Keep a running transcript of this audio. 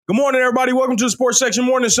Good morning, everybody. Welcome to the Sports Section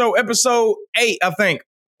Morning Show, episode 8, I think.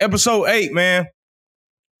 Episode 8, man.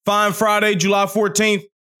 Fine Friday, July 14th.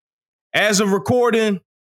 As of recording,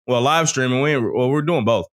 live streaming, we're doing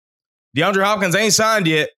both. Deandre Hopkins ain't signed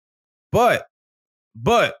yet, but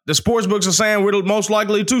the sports books are saying we're most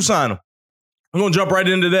likely to sign him. I'm going to jump right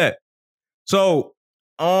into that. So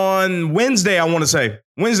on Wednesday, I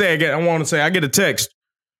get a text.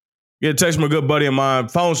 Get a text from a good buddy of mine.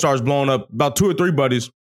 Phone starts blowing up. About 2 or 3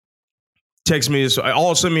 buddies text me.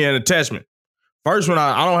 All send me an attachment. First one,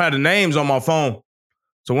 I don't have the names on my phone.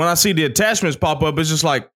 So when I see the attachments pop up, it's just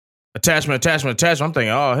like attachment. I'm thinking,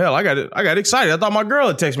 oh, hell, I got excited. I thought my girl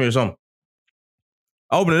had texted me or something.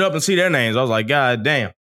 I opened it up and see their names. I was like, God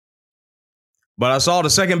damn. But I saw the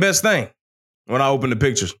second best thing when I opened the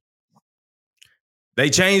pictures. They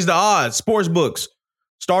changed the odds. Sports books.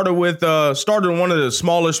 Started one of the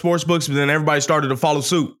smaller sports books, but then everybody started to follow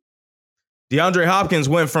suit. Deandre Hopkins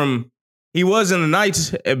went from, he was in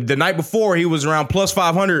the night before, he was around plus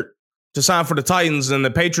 500 to sign for the Titans, and the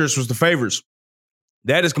Patriots was the favorites.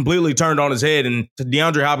 That is completely turned on his head, and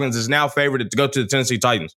Deandre Hopkins is now favored to go to the Tennessee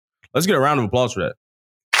Titans. Let's get a round of applause for that.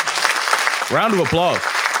 Round of applause.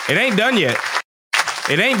 It ain't done yet,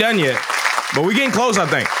 but we're getting close, I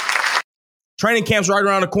think. Training camp's right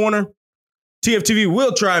around the corner. TFTV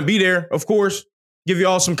will try and be there, of course, give you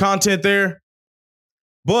all some content there.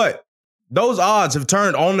 But those odds have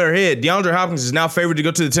turned on their head. DeAndre Hopkins is now favored to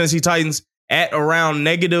go to the Tennessee Titans at around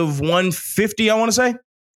negative 150, I want to say.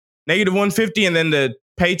 Negative 150, and then the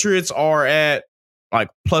Patriots are at like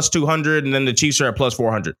plus 200, and then the Chiefs are at plus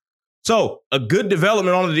 400. So a good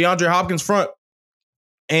development on the DeAndre Hopkins front.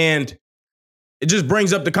 And it just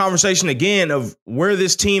brings up the conversation again of where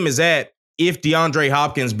this team is at if DeAndre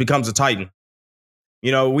Hopkins becomes a Titan.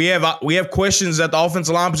 You know, we have questions at the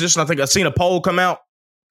offensive line position. I think I've seen a poll come out.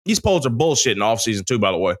 These polls are bullshit in the offseason too,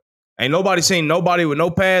 by the way. Ain't nobody seen nobody with no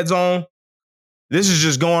pads on. This is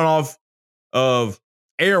just going off of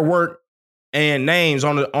air work and names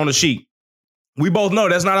on the sheet. We both know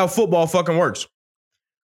that's not how football fucking works.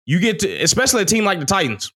 You get to, especially a team like the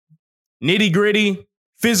Titans, nitty gritty,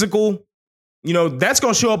 physical. You know, that's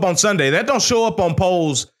going to show up on Sunday. That don't show up on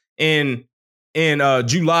polls in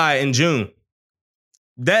July and June.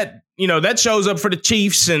 That shows up for the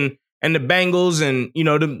Chiefs and the Bengals and, you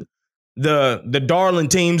know, the darling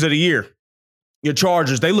teams of the year. Your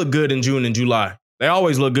Chargers, they look good in June and July. They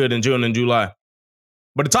always look good in June and July.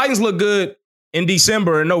 But the Titans look good in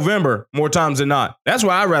December and November more times than not. That's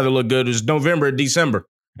why I'd rather look good is November, December,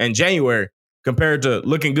 and January compared to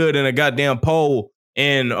looking good in a goddamn poll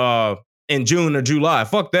in June or July.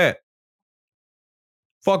 Fuck that.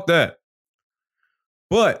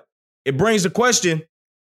 But it brings the question,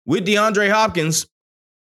 with DeAndre Hopkins,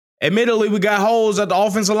 admittedly, we got holes at the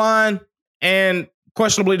offensive line and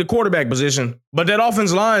questionably the quarterback position, but that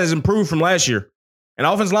offensive line has improved from last year. And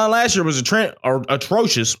the offensive line last year was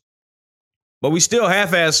atrocious, but we still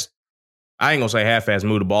half-ass, I ain't going to say half-ass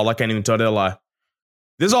move the ball. I can't even tell that lie.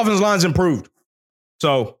 This offensive line's improved.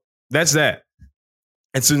 So that's that.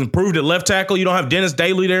 It's improved at left tackle. You don't have Dennis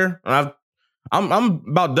Daly there. I'm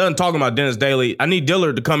about done talking about Dennis Daly. I need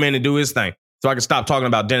Dillard to come in and do his thing so I can stop talking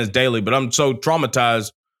about Dennis Daly. But I'm so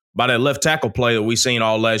traumatized by that left tackle play that we seen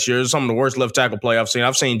all last year. It's some of the worst left tackle play I've seen.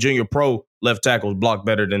 I've seen junior pro left tackles block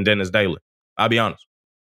better than Dennis Daly. I'll be honest.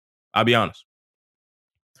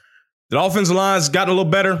 The offensive line's gotten a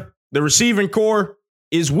little better. The receiving core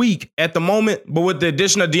is weak at the moment, but with the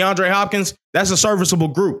addition of DeAndre Hopkins, that's a serviceable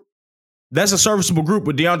group. That's a serviceable group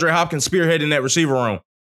with DeAndre Hopkins spearheading that receiver room.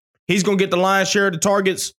 He's going to get the lion's share of the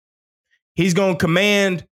targets. He's going to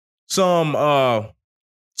command some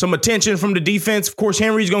attention from the defense. Of course,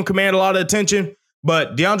 Henry's going to command a lot of attention,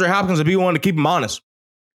 but DeAndre Hopkins will be one to keep him honest.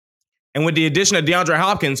 And with the addition of DeAndre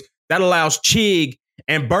Hopkins, that allows Chig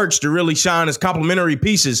and Burks to really shine as complementary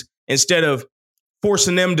pieces instead of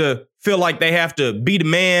forcing them to feel like they have to be the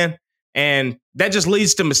man. And that just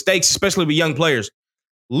leads to mistakes, especially with young players.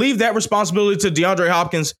 Leave that responsibility to DeAndre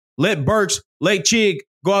Hopkins. Let Burks, let Chig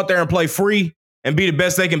go out there and play free and be the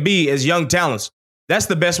best they can be as young talents. That's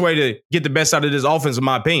the best way to get the best out of this offense, in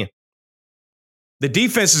my opinion. The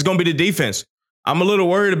defense is going to be the defense. I'm a little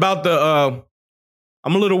worried about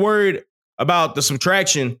the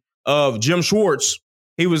subtraction of Jim Schwartz.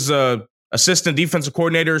 He was assistant defensive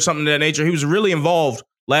coordinator or something of that nature. He was really involved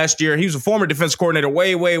last year. He was a former defensive coordinator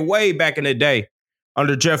way back in the day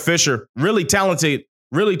under Jeff Fisher. Really talented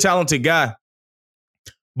guy.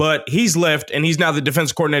 But he's left, and he's now the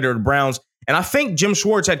defensive coordinator of the Browns. And I think Jim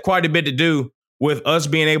Schwartz had quite a bit to do with us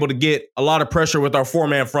being able to get a lot of pressure with our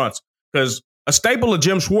four-man fronts. Because a staple of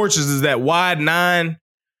Jim Schwartz is that wide nine,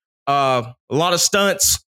 a lot of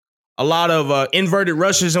stunts, a lot of inverted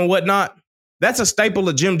rushes and whatnot. That's a staple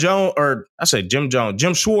of Jim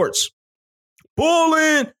Schwartz.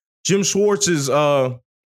 Ballin'! Jim Schwartz's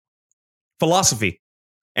philosophy.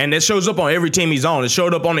 And it shows up on every team he's on. It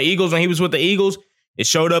showed up on the Eagles when he was with the Eagles. It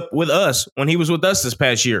showed up with us when he was with us this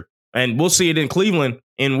past year. And we'll see it in Cleveland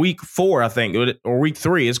in week 4, I think, or week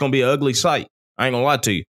 3. It's going to be an ugly sight. I ain't going to lie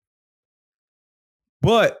to you.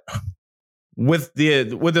 But with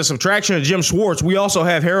the subtraction of Jim Schwartz, we also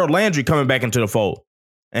have Harold Landry coming back into the fold.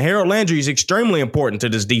 And Harold Landry is extremely important to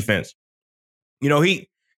this defense. You know, he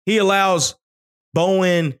allows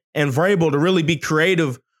Bowen and Vrabel to really be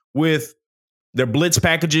creative with their blitz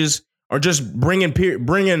packages or just bringing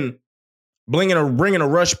a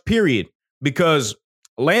rush, period, because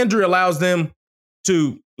Landry allows them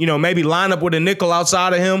to, you know, maybe line up with a nickel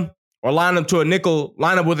outside of him or line up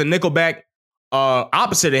with a nickel back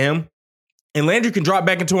opposite of him. And Landry can drop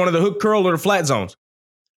back into one of the hook curl or the flat zones.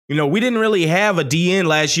 You know, we didn't really have a DN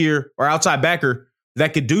last year or outside backer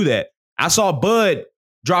that could do that. I saw Bud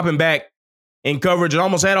dropping back in coverage and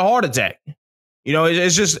almost had a heart attack. You know,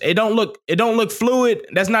 it's just, it don't look fluid.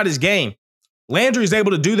 That's not his game. Landry's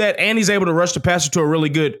able to do that, and he's able to rush the passer to a really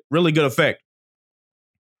good effect.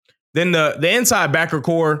 Then the inside backer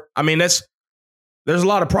core, I mean, there's a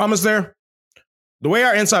lot of promise there. The way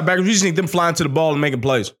our inside backers, we just need them flying to the ball and making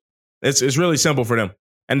plays. It's really simple for them.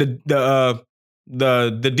 And the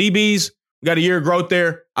DBs, we got a year of growth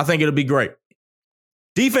there. I think it'll be great.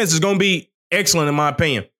 Defense is going to be excellent in my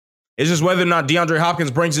opinion. It's just whether or not Deandre Hopkins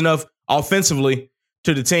brings enough offensively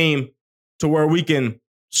to the team to where we can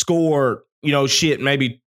score, you know,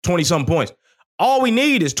 maybe 20-some points. All we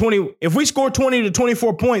need is 20. If we score 20 to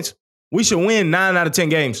 24 points, we should win 9 out of 10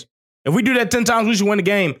 games. If we do that 10 times, we should win the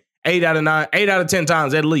game 8 out of 10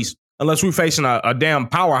 times at least, unless we're facing a damn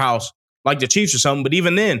powerhouse like the Chiefs or something. But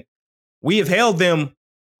even then, we have held them.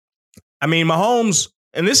 I mean, Mahomes,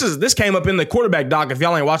 and this came up in the quarterback doc. If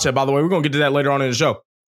y'all ain't watched that, by the way, we're going to get to that later on in the show.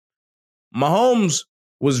 Mahomes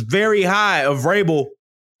was very high of Vrabel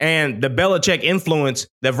and the Belichick influence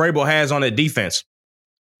that Vrabel has on that defense.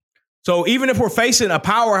 So even if we're facing a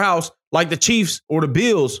powerhouse like the Chiefs or the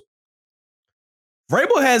Bills,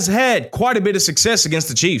 Vrabel has had quite a bit of success against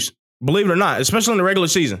the Chiefs, believe it or not, especially in the regular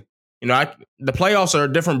season. You know, the playoffs are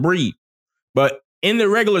a different breed. But in the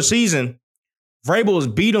regular season, Vrabel has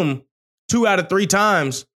beat them 2 out of 3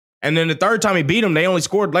 times. And then the third time he beat them, they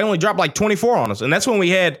only dropped like 24 on us. And that's when we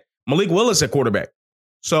had Malik Willis at quarterback.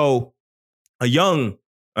 So a young,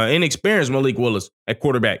 inexperienced Malik Willis at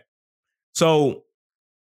quarterback. So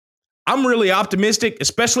I'm really optimistic,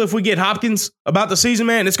 especially if we get Hopkins about the season,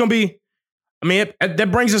 man. It's going to be, I mean,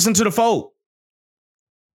 that brings us into the fold.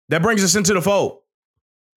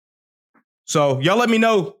 So y'all let me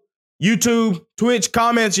know, YouTube, Twitch,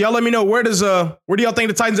 comments. Y'all let me know where do y'all think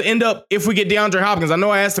the Titans will end up if we get DeAndre Hopkins? I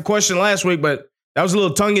know I asked the question last week, but that was a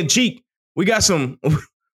little tongue in cheek. We got some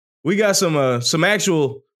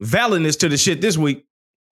actual validness to the shit this week.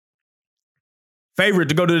 Favorite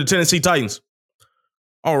to go to the Tennessee Titans.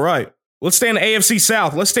 All right. Let's stay in the AFC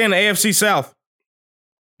South.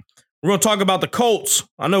 We're going to talk about the Colts.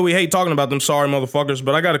 I know we hate talking about them, sorry motherfuckers,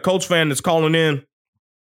 but I got a Colts fan that's calling in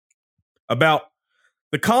about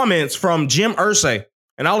the comments from Jim Irsay.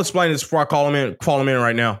 And I'll explain this before I call him in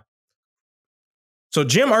right now. So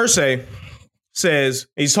Jim Irsay says,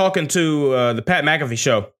 he's talking to the Pat McAfee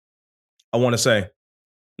show, I want to say.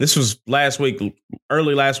 This was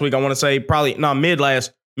early last week, I want to say,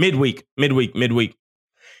 midweek.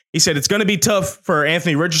 He said, it's going to be tough for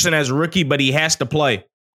Anthony Richardson as a rookie, but he has to play.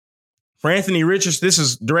 For Anthony Richardson, this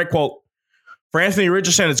is direct quote. For Anthony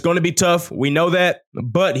Richardson, it's going to be tough. We know that,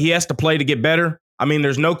 but he has to play to get better. I mean,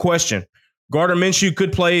 there's no question. Gardner Minshew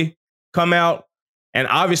could come out and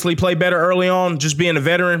obviously play better early on, just being a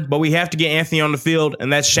veteran, but we have to get Anthony on the field,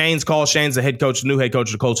 and that's Shane's call. Shane's the new head coach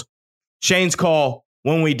of the Colts. Shane's call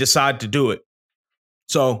when we decide to do it.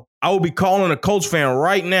 So I will be calling a Colts fan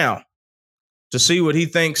right now to see what he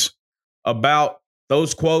thinks about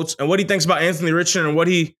those quotes and what he thinks about Anthony Richardson and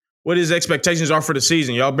what his expectations are for the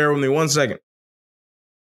season. Y'all bear with me 1 second.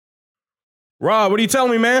 Rob, what are you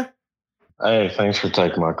telling me, man? Hey, thanks for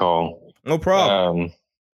taking my call. No problem.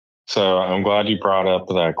 So I'm glad you brought up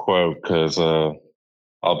that quote because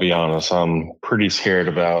I'll be honest, I'm pretty scared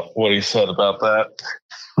about what he said about that.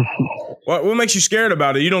 What makes you scared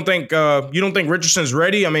about it? You don't think Richardson's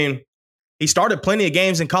ready? I mean, he started plenty of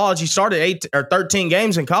games in college. He started 8 or 13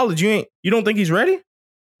 games in college. You don't think he's ready?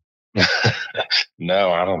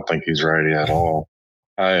 No, I don't think he's ready at all.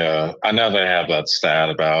 I know they have that stat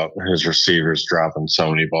about his receivers dropping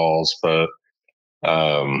so many balls, but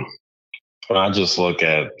when I just look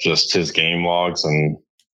at just his game logs and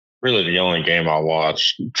really the only game I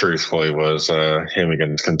watched, truthfully, was him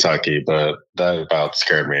against Kentucky, but that about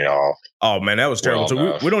scared me off. Oh, man, that was terrible.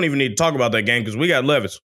 So we don't even need to talk about that game because we got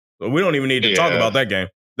Levis. So we don't even need to talk about that game.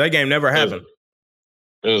 That game never happened.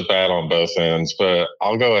 It was bad on both ends, but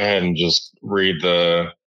I'll go ahead and just read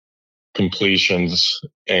the completions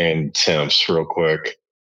and attempts real quick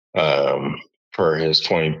for his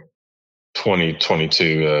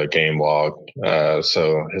 2022 game log.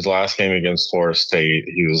 So his last game against Florida State,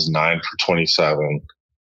 he was 9 for 27.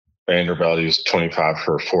 Vanderbilt, he was 25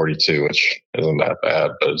 for 42, which isn't that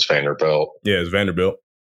bad, but it's Vanderbilt. Yeah, it's Vanderbilt.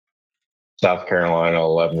 South Carolina,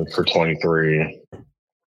 11 for 23.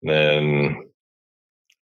 Then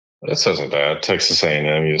this isn't bad. Texas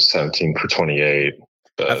A&M, he was 17 for 28.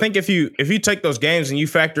 But I think if you take those games and you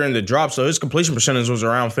factor in the drop, so his completion percentage was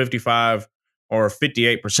around 55 or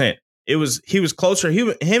 58%. He was closer.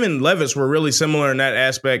 Him and Levis were really similar in that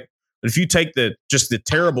aspect. But if you take the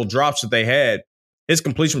terrible drops that they had, his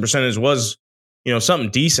completion percentage was,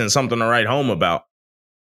 something decent, something to write home about.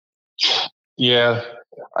 Yeah,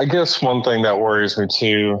 I guess one thing that worries me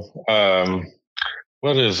too.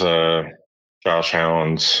 What is Josh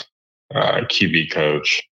Allen's QB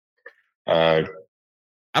coach? I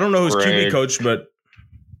don't know who's QB coach, but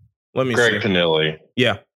let me see. Greg Pinelli.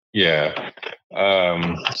 Yeah.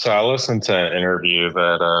 So I listened to an interview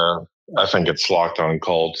that I think it's Locked On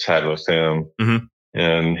Colts had with him. Mm-hmm.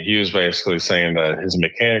 And he was basically saying that his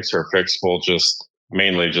mechanics are fixable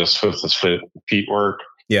mainly just with his feet work.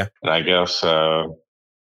 Yeah. And I guess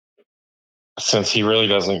since he really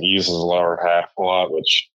doesn't use his lower half a lot,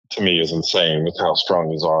 which to me is insane with how strong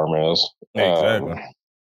his arm is. Exactly.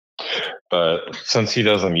 But since he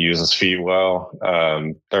doesn't use his feet well,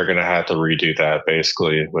 they're going to have to redo that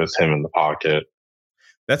basically with him in the pocket.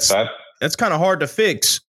 That's kind of hard to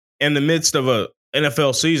fix in the midst of a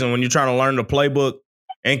NFL season when you're trying to learn the playbook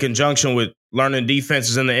in conjunction with learning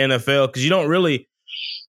defenses in the NFL, because you don't really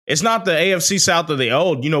 – it's not the AFC South of the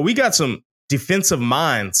old. We got some defensive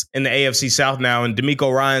minds in the AFC South now, and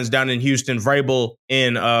DeMeco Ryans down in Houston, Vrabel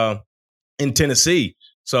in Tennessee.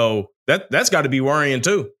 So that's got to be worrying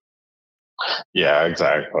too. Yeah,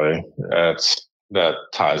 exactly. That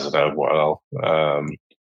ties it up well. I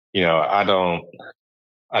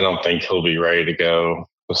don't think he'll be ready to go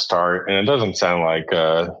to start, and it doesn't sound like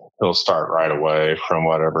he'll start right away from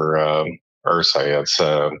whatever Irsay had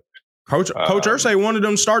said. Coach Irsay wanted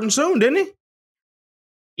him starting soon, didn't he?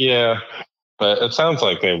 Yeah, but it sounds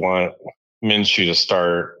like they want Minshew to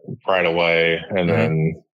start right away, and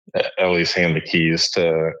then at least hand the keys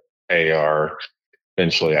to AR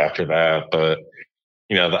eventually after that. But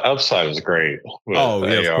the upside is great with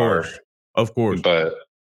AR, of course. But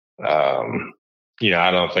I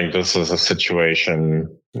don't think this is a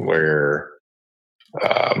situation where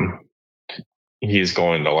he's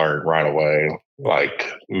going to learn right away, like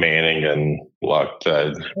Manning and Luck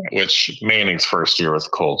did, which Manning's first year with the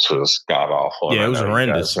Colts was god awful. Yeah, it was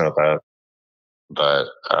horrendous. Know that. But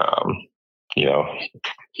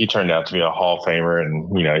he turned out to be a Hall of Famer, and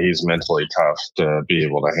he's mentally tough to be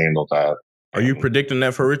able to handle that. Are you predicting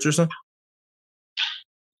that for Richardson?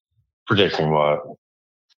 Predicting what?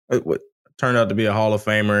 What turned out to be a Hall of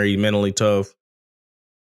Famer? He's mentally tough.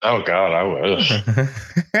 Oh God, I wish.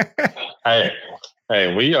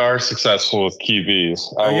 Hey, we are successful with QBs.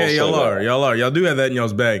 Y'all are. Y'all do have that in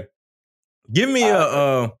y'all's bag. Give me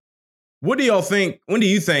what do y'all think? When do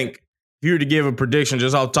you think, if you were to give a prediction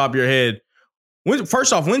just off the top of your head?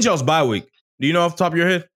 First off, when's y'all's bye week? Do you know off the top of your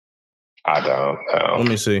head? I don't know. Let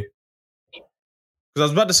me see. Because I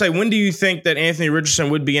was about to say, when do you think that Anthony Richardson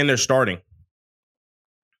would be in there starting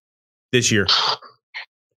this year?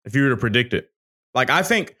 If you were to predict it. Like, I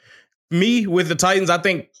think me with the Titans, I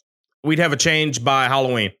think we'd have a change by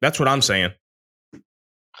Halloween. That's what I'm saying.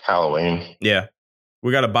 Halloween? Yeah.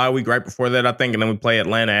 We got a bye week right before that, I think, and then we play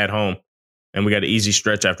Atlanta at home. And we got an easy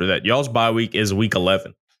stretch after that. Y'all's bye week is week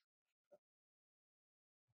 11.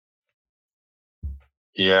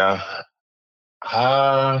 Yeah.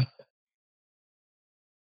 I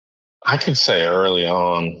could say early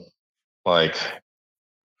on, like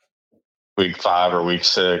week 5 or week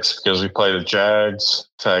 6, because we play the Jags,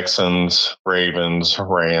 Texans, Ravens,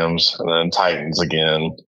 Rams, and then Titans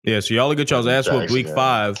again. Yeah, so y'all will get y'all's ass whooped week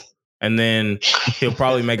 5, and then he'll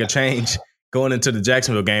probably make a change going into the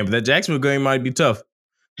Jacksonville game. But that Jacksonville game might be tough.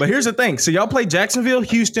 But here's the thing. So y'all play Jacksonville,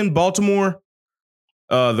 Houston, Baltimore,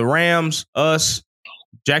 the Rams, us,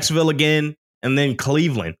 Jacksonville again, and then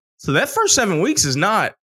Cleveland. So that first 7 weeks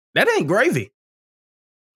that ain't gravy.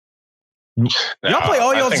 Y'all play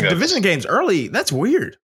all y'all's division games early. That's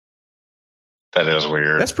weird. That is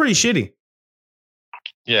weird. That's pretty shitty.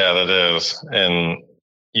 Yeah, that is. And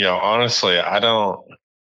honestly, I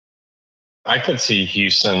could see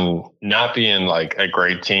Houston not being like a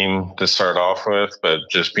great team to start off with, but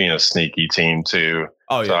just being a sneaky team too.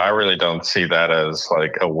 Oh, yeah. So I really don't see that as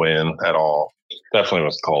like a win at all. Definitely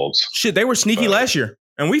with Colts. Shit, they were sneaky last year,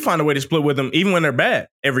 and we find a way to split with them even when they're bad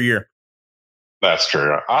every year. That's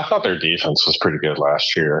true. I thought their defense was pretty good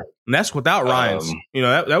last year. And that's without Ryans.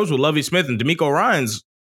 That was with Lovie Smith and D'Amico Ryans.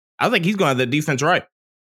 I think he's going to have that defense right.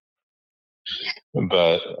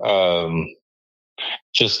 But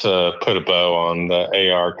just to put a bow on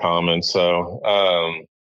the AR comments, so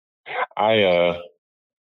I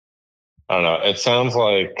don't know. It sounds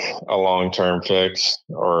like a long-term fix,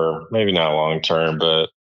 or maybe not long-term, but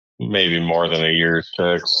maybe more than a year's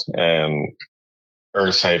fix. And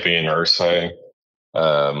Irsay being Irsay,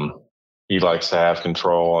 he likes to have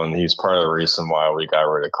control, and he's part of the reason why we got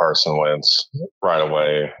rid of Carson Wentz right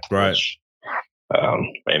away. Right. Which,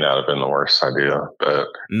 may not have been the worst idea, but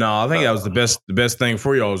no, I think that was the best thing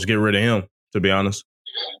for y'all was get rid of him, to be honest.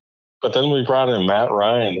 But then we brought in Matt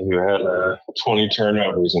Ryan, who had 20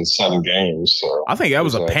 turnovers in 7 games. So I think that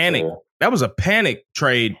was a panic. That was a panic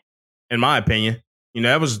trade, in my opinion.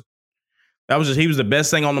 That was just he was the best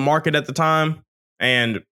thing on the market at the time,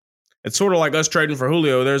 and it's sort of like us trading for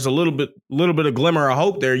Julio. There's a little bit of glimmer of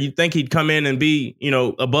hope there. You'd think he'd come in and be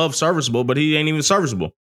above serviceable, but he ain't even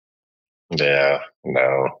serviceable. Yeah,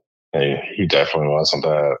 no, he definitely wasn't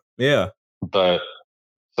that. Yeah, but.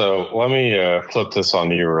 So let me flip this on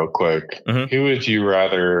you real quick. Mm-hmm. Who would you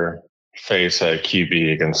rather face at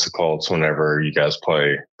QB against the Colts whenever you guys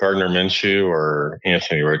play? Gardner Minshew or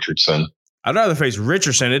Anthony Richardson? I'd rather face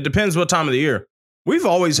Richardson. It depends what time of the year. We've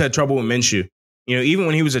always had trouble with Minshew. Even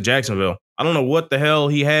when he was at Jacksonville. I don't know what the hell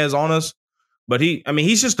he has on us, but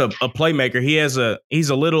he's just a playmaker. He's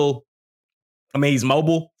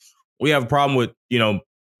mobile. We have a problem with,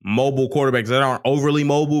 mobile quarterbacks that aren't overly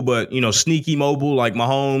mobile, but, sneaky mobile like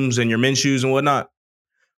Mahomes and your Minshews and whatnot.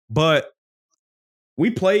 But we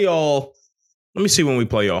play y'all. Let me see when we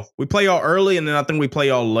play y'all. We play y'all early, and then I think we play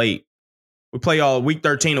y'all late. We play y'all week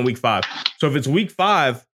 13 and week 5. So if it's week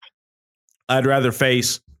 5, I'd rather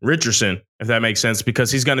face Richardson, if that makes sense, because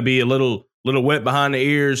he's going to be a little wet behind the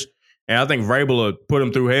ears. And I think Vrabel will put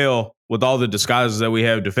him through hell with all the disguises that we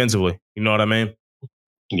have defensively. You know what I mean?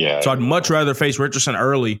 Yeah. So I'd much rather face Richardson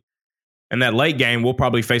early, and that late game we'll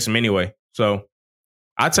probably face him anyway. So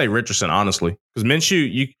I'd say Richardson, honestly, because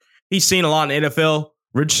Minshew, he's seen a lot in the NFL.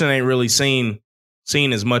 Richardson ain't really seen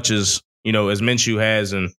as much as as Minshew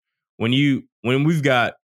has. And when we've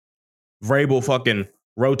got Vrabel fucking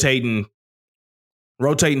rotating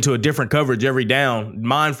to a different coverage every down,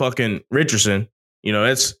 mind fucking Richardson,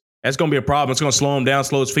 that's gonna be a problem. It's gonna slow him down,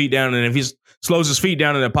 slow his feet down, and if he slows his feet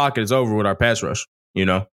down in the pocket, it's over with our pass rush.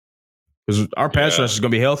 Because our pass rush is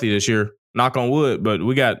going to be healthy this year, knock on wood. But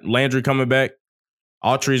we got Landry coming back,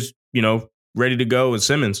 Autry's, ready to go, and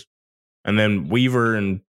Simmons, and then Weaver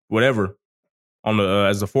and whatever on the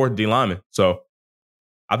as the 4th D lineman. So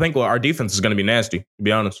I think our defense is going to be nasty, to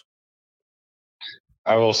be honest.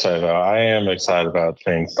 I will say though, I am excited about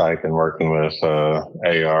Shane Steichen working with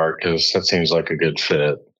AR because that seems like a good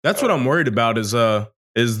fit. That's what I'm worried about is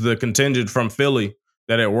the contingent from Philly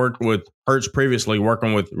that had worked with Hurts previously,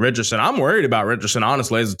 working with Richardson. I'm worried about Richardson,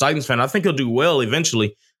 honestly, as a Titans fan. I think he'll do well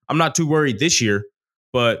eventually. I'm not too worried this year,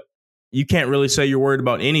 but you can't really say you're worried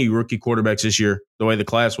about any rookie quarterbacks this year the way the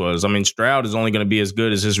class was. I mean, Stroud is only going to be as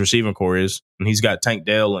good as his receiving core is, and he's got Tank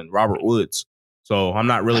Dell and Robert Woods. So I'm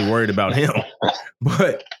not really worried about him.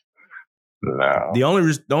 But no. The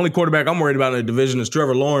only quarterback I'm worried about in the division is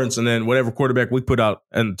Trevor Lawrence, and then whatever quarterback we put out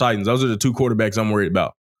in the Titans. Those are the 2 quarterbacks I'm worried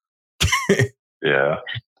about. Yeah,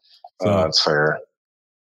 that's fair.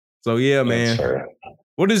 So yeah, man.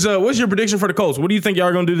 What's your prediction for the Colts? What do you think y'all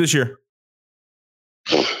are gonna do this year?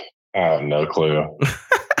 I have no clue.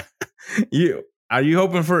 Are you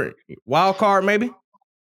hoping for wild card? Maybe.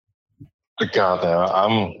 God,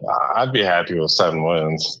 I'd be happy with 7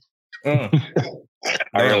 wins. I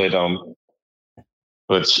really don't.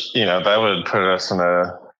 Which that would put us in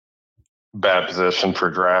a bad position for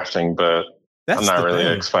drafting, but I'm not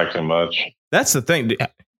really expecting much. That's the thing.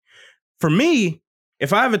 For me,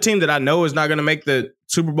 if I have a team that I know is not going to make the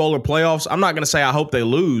Super Bowl or playoffs, I'm not going to say I hope they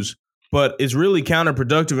lose, but it's really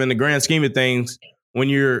counterproductive in the grand scheme of things when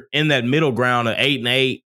you're in that middle ground of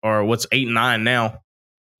 8-8 or what's 8-9 now,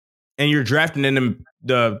 and you're drafting in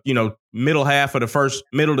the middle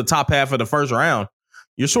to top half of the first round.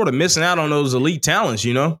 You're sort of missing out on those elite talents.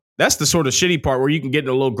 That's the sort of shitty part where you can get in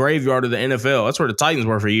a little graveyard of the NFL. That's where the Titans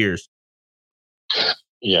were for years.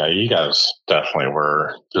 Yeah, you guys definitely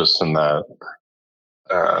were just in that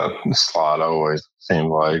slot always seemed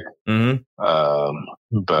like.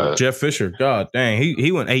 But Jeff Fisher, God dang,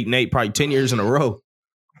 he went 8-8 probably 10 years in a row.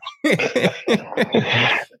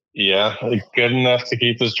 Yeah, good enough to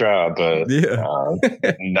keep his job, but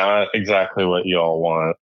not exactly what you all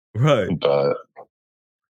want. Right. But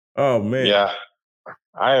oh man. Yeah.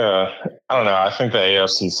 I don't know. I think the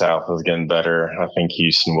AFC South is getting better. I think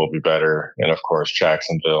Houston will be better. And of course,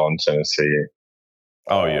 Jacksonville and Tennessee.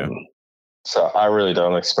 Oh yeah. So I really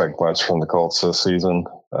don't expect much from the Colts this season.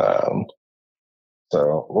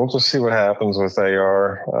 So we'll just see what happens with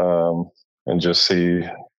AR and just see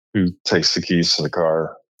who takes the keys to the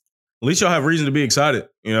car. At least y'all have reason to be excited,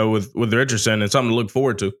 with Richardson and something to look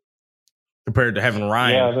forward to compared to having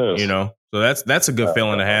Ryan, yeah, it is. So that's a good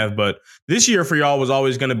feeling to have. But this year for y'all was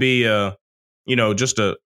always going to be, just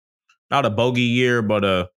not a bogey year,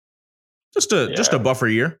 but just a buffer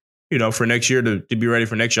year, for next year to be ready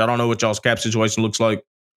for next year. I don't know what y'all's cap situation looks like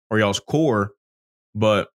or y'all's core,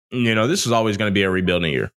 but this is always going to be a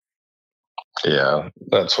rebuilding year. Yeah,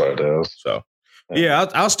 that's what it is. So, yeah,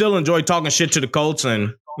 I'll still enjoy talking shit to the Colts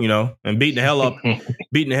and beating the hell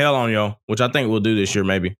on y'all, which I think we'll do this year.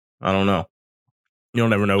 Maybe, I don't know. You don't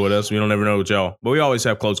never know with us. We don't ever know with y'all, but we always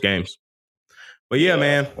have close games. But yeah,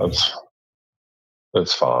 man,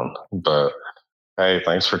 that's fun. But hey,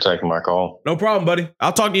 thanks for taking my call. No problem, buddy.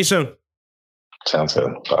 I'll talk to you soon. Sounds good.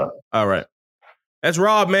 Bye. All right. That's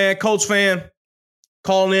Rob, man, Colts fan,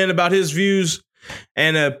 calling in about his views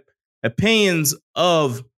and opinions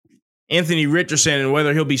of Anthony Richardson and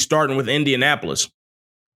whether he'll be starting with Indianapolis.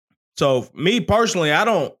 So me personally, I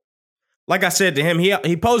don't, like I said to him,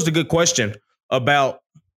 he posed a good question about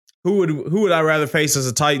who would I rather face as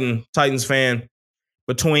a Titans fan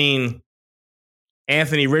between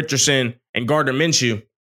Anthony Richardson and Gardner Minshew.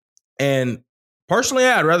 And personally,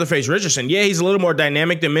 I'd rather face Richardson. Yeah, he's a little more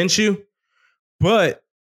dynamic than Minshew, but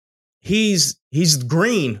he's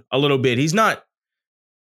green a little bit. He's not.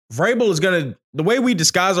 Vrabel is going to, the way we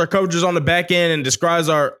disguise our coverages on the back end and disguise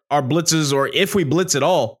our blitzes, or if we blitz at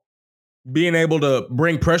all, being able to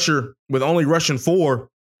bring pressure with only rushing 4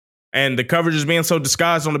 and the coverage is being so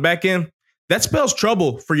disguised on the back end, that spells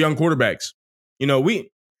trouble for young quarterbacks.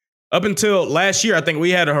 We, up until last year, I think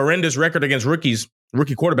we had a horrendous record against rookie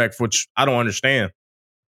quarterbacks, which I don't understand.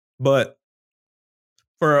 But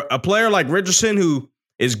for a player like Richardson, who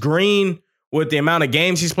is green with the amount of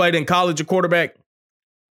games he's played in college at quarterback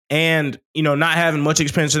and, not having much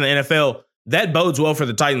experience in the NFL, that bodes well for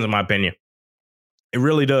the Titans, in my opinion. It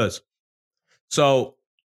really does. So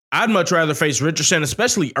I'd much rather face Richardson,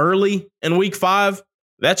 especially early in week 5.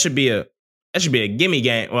 That should be a gimme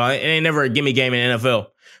game. Well, it ain't never a gimme game in the NFL,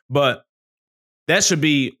 but that should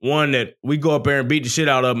be one that we go up there and beat the shit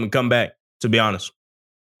out of them and come back, to be honest.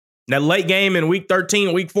 That late game in week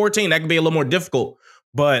 13, week 14, that could be a little more difficult,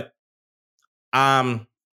 but I'm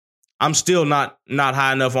still not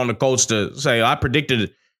high enough on the Colts to say I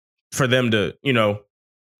predicted for them to,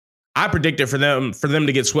 I predicted for them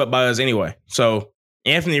to get swept by us anyway. So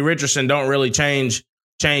Anthony Richardson don't really change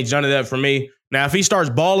none of that for me. Now, if he starts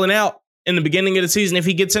balling out in the beginning of the season, if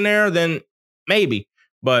he gets in there, then maybe.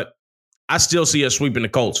 But I still see us sweeping the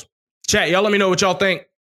Colts. Chat, y'all let me know what y'all think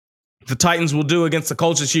the Titans will do against the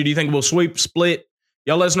Colts this year. Do you think we'll sweep, split?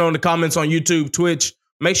 Y'all let us know in the comments on YouTube, Twitch.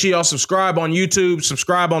 Make sure y'all subscribe on YouTube,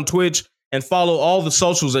 subscribe on Twitch, and follow all the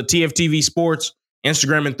socials at TFTV Sports,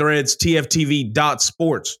 Instagram and Threads,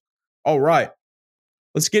 TFTV.sports. All right.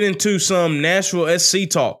 Let's get into some Nashville SC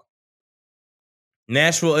talk.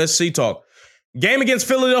 Nashville SC talk. Game against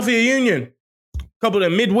Philadelphia Union. Couple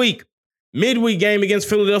of midweek game against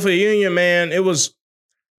Philadelphia Union, man.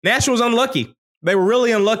 Nashville was unlucky. They were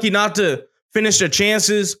really unlucky not to finish their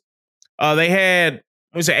chances. They had,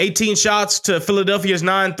 18 shots to Philadelphia's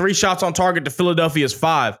 9, 3 shots on target to Philadelphia's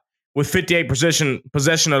 5, with 58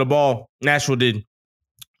 possession of the ball. Nashville did.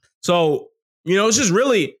 So, it's just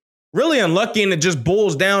really, really unlucky, and it just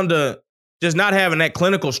boils down to just not having that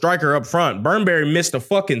clinical striker up front. Bunbury missed a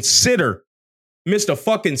fucking sitter.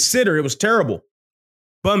 It was terrible.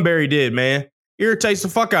 Bunbury did, man. Irritates the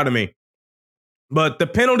fuck out of me. But the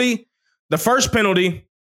first penalty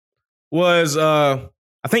was, I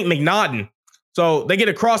think, McNaughton. So they get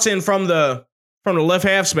a cross in from the left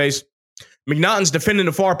half space. McNaughton's defending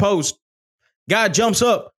the far post. Guy jumps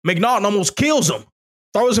up. McNaughton almost kills him.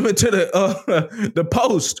 Throws him into the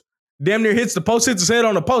post. Damn near hits the post, hits his head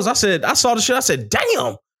on the post. I saw the shit. I said,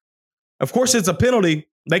 damn. Of course, it's a penalty.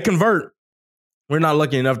 They convert. We're not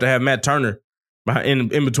lucky enough to have Matt Turner in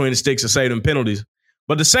between the sticks to save them penalties.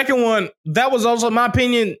 But the second one, that was also, in my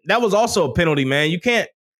opinion, that was also a penalty, man.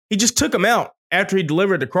 He just took him out after he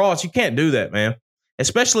delivered the cross. You can't do that, man.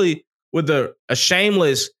 Especially with a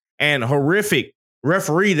shameless and horrific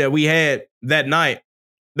referee that we had that night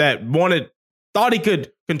that thought he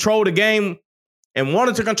could control the game and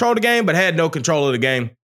wanted to control the game, but had no control of the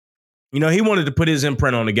game. You know, he wanted to put his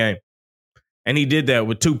imprint on the game. And he did that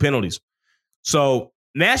with 2 penalties. So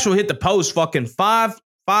Nashville hit the post fucking five,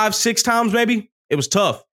 6 times maybe. It was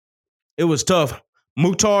tough.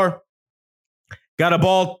 Mukhtar got a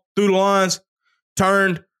ball through the lines,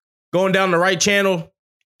 turned, going down the right channel,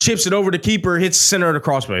 chips it over the keeper, hits the center of the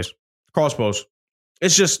crosspost.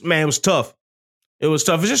 It's just, man, it was tough. It's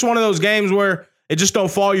just one of those games where it just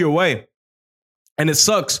don't fall your way. And it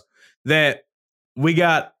sucks that we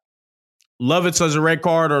got Lovitz as a red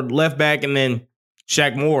card or left back, and then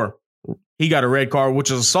Shaq Moore, he got a red card,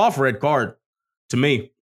 which is a soft red card to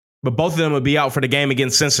me. But both of them would be out for the game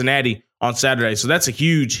against Cincinnati on Saturday. So that's a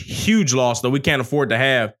huge, huge loss that we can't afford to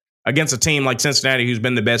have against a team like Cincinnati, who's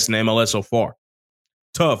been the best in the MLS so far.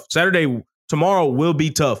 Tough. Tomorrow will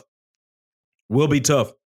be tough.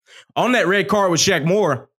 On that red card with Shaq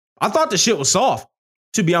Moore, I thought the shit was soft,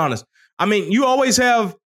 to be honest. I mean, you always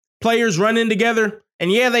have players running together,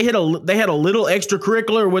 and yeah, they had a little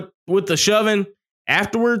extracurricular with the shoving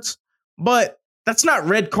afterwards, but that's not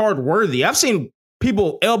red card worthy. I've seen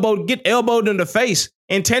people get elbowed in the face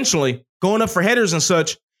intentionally, going up for headers and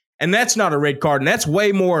such, and that's not a red card, and that's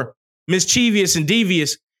way more mischievous and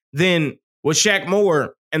devious than what Shaq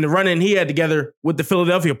Moore and the run-in he had together with the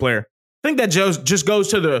Philadelphia player. I think that just goes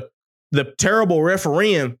to the terrible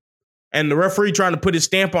refereeing and the referee trying to put his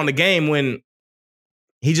stamp on the game when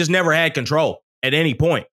he just never had control at any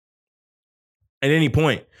point.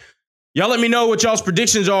 Y'all let me know what y'all's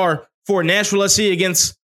predictions are for Nashville SC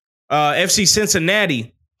against FC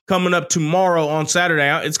Cincinnati coming up tomorrow on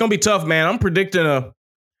Saturday. It's going to be tough, man. I'm predicting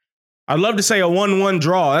I'd love to say a 1-1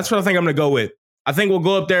 draw. That's what I think I'm going to go with. I think we'll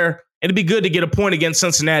go up there. It'd be good to get a point against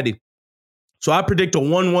Cincinnati. So I predict a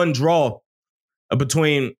 1-1 draw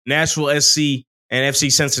between Nashville SC and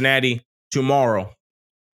FC Cincinnati tomorrow.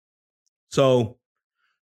 So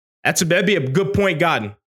that'd be a good point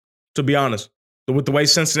gotten, to be honest, with the way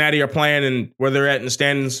Cincinnati are playing and where they're at in the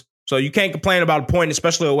standings. So you can't complain about a point,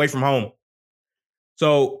 especially away from home.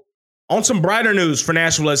 So on some brighter news for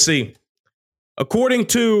Nashville SC, according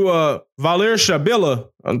to Valer Shabila,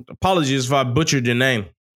 apologies if I butchered your name,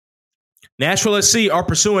 Nashville SC are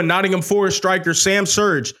pursuing Nottingham Forest striker Sam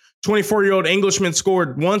Surridge. 24-year-old Englishman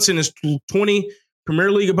scored once in his 20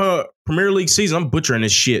 Premier League season. I'm butchering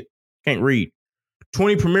this shit. Can't read.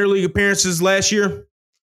 20 Premier League appearances last year.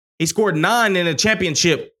 He scored 9 in a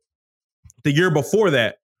championship the year before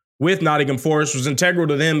that with Nottingham Forest. Was integral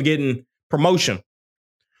to them getting promotion.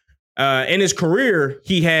 In his career,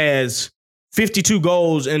 he has 52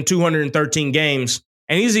 goals in 213 games,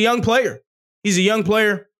 and he's a young player.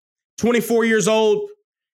 24 years old.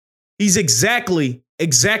 He's exactly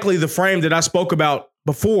the frame that I spoke about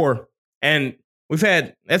before, and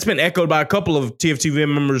that's been echoed by a couple of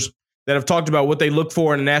TFTV members that have talked about what they look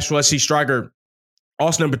for in a Nashville SC striker,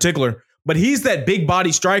 Austin in particular. But he's that big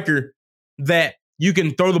body striker that you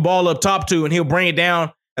can throw the ball up top to, and he'll bring it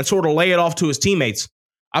down and sort of lay it off to his teammates.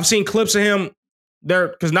 I've seen clips of him there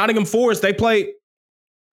because Nottingham Forest, they played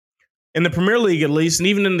in the Premier League at least, and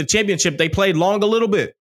even in the championship, they played long a little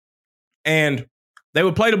bit. And they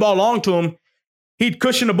would play the ball long to him. He'd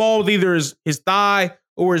cushion the ball with either his thigh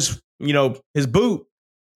or his boot,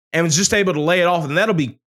 and was just able to lay it off. And that'll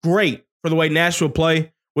be great for the way Nashville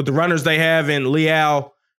play with the runners they have in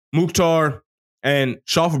Leal, Mukhtar, and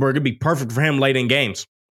Schaufelberg. It'd be perfect for him late in games.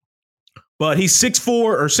 But he's 6'4"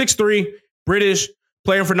 or 6'3", British,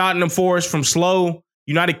 playing for Nottingham Forest from Slough,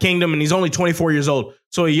 United Kingdom, and he's only 24 years old.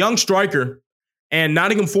 So a young striker, and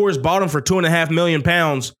Nottingham Forest bought him for £2.5 million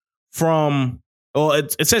from, well,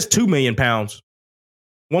 it says £2 million,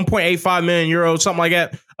 1.85 million euros, something like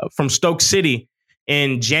that, from Stoke City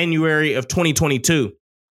in January of 2022.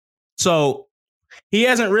 So he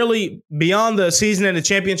hasn't really, beyond the season and the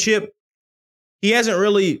championship, he hasn't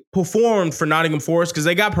really performed for Nottingham Forest because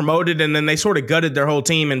they got promoted and then they sort of gutted their whole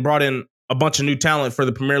team and brought in a bunch of new talent for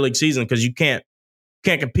the Premier League season because you can't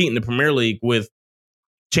compete in the Premier League with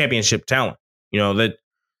championship talent. You know, that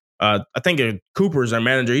I think Cooper's our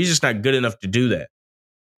manager. He's just not good enough to do that.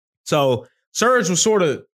 So Surridge was sort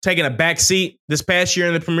of taking a back seat this past year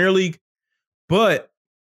in the Premier League, but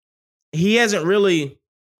he hasn't really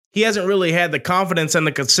had the confidence and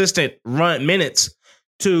the consistent run minutes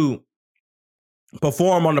to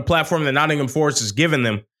perform on the platform that Nottingham Forest has given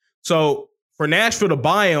them. So for Nashville to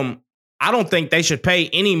buy him, I don't think they should pay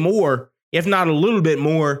any more, if not a little bit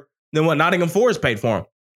more, than what Nottingham Forest paid for him.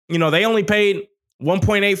 You know, they only paid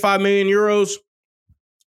 1.85 million euros.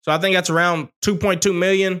 So I think that's around 2.2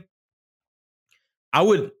 million I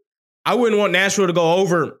wouldn't want Nashville to go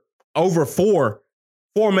over $4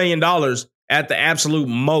 million at the absolute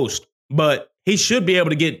most, but he should be able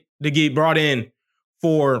to get brought in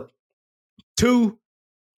for $2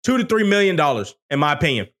 to $3 million, in my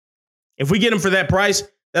opinion. If we get him for that price,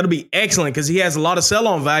 that'll be excellent because he has a lot of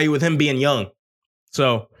sell-on value with him being young.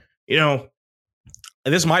 So,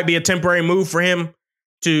 this might be a temporary move for him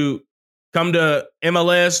to come to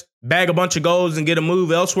MLS, bag a bunch of goals, and get a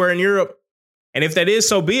move elsewhere in Europe. And if that is,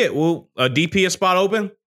 so be it. We'll a DP spot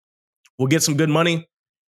open. We'll get some good money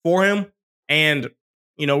for him. And,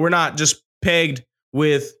 we're not just pegged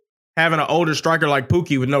with having an older striker like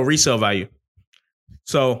Pookie with no resale value.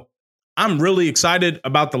 So I'm really excited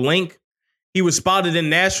about the link. He was spotted in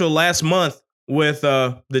Nashville last month with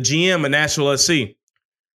the GM of Nashville SC.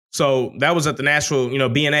 So that was at the Nashville,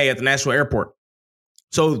 BNA at the Nashville airport.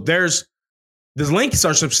 So the links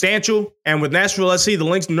are substantial. And with Nashville SC, the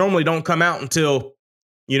links normally don't come out until,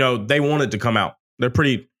 they want it to come out. They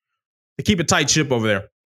keep a tight ship over there.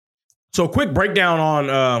 So a quick breakdown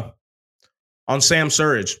on Sam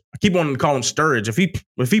Surridge. I keep wanting to call him Sturridge. If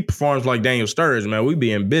he performs like Daniel Sturridge, man, we'd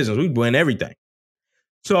be in business. We'd win everything.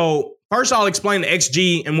 So first, I'll explain the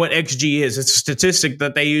XG and what XG is. It's a statistic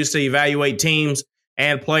that they use to evaluate teams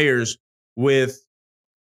and players with,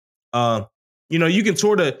 you can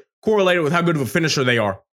sort of correlate it with how good of a finisher they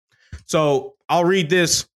are. So I'll read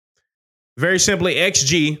this very simply.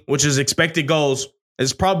 XG, which is expected goals,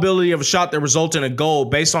 is probability of a shot that results in a goal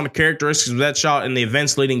based on the characteristics of that shot and the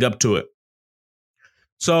events leading up to it.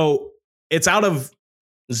 So it's out of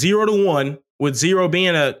 0 to 1, with 0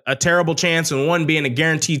 being a terrible chance and 1 being a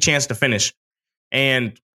guaranteed chance to finish.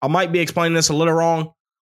 And I might be explaining this a little wrong,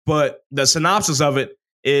 but the synopsis of it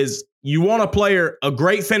is you want a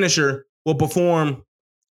great finisher will perform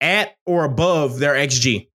at or above their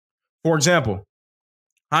XG. For example,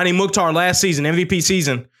 Hani Mukhtar last season, MVP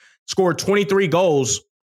season, scored 23 goals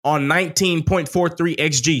on 19.43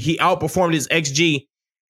 XG. He outperformed his XG.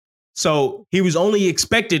 So he was only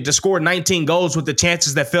expected to score 19 goals with the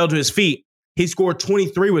chances that fell to his feet. He scored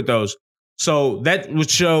 23 with those. So that would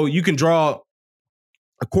show, you can draw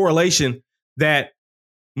a correlation that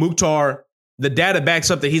Mukhtar, the data backs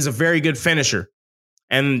up that he's a very good finisher.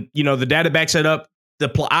 And, the data backs it up.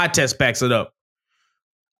 The eye test backs it up.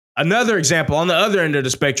 Another example on the other end of the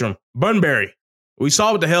spectrum, Bunbury. We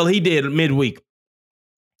saw what the hell he did midweek.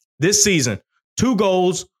 This season, 2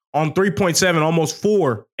 goals on 3.7, almost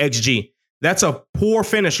 4 XG. That's a poor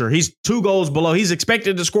finisher. He's 2 goals below. He's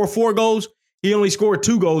expected to score 4 goals. He only scored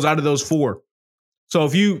 2 goals out of those 4. So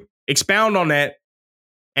if you expound on that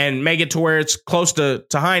and make it to where it's close to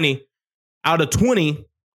Heine, out of 20,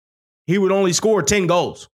 he would only score 10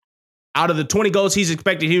 goals. Out of the 20 goals he's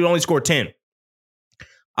expected, he would only score 10.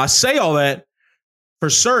 I say all that for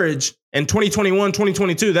Surridge in 2021,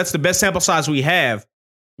 2022. That's the best sample size we have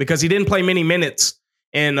because he didn't play many minutes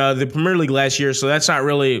in the Premier League last year. So you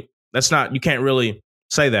can't really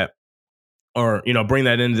say that or, bring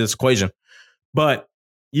that into this equation. But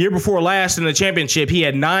year before last in the championship, he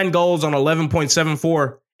had 9 goals on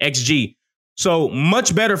 11.74 XG. So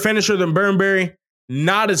much better finisher than Bunbury.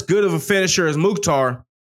 Not as good of a finisher as Mukhtar,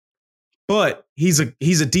 but he's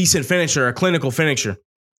a decent finisher, a clinical finisher.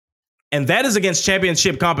 And that is against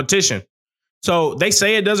championship competition. So they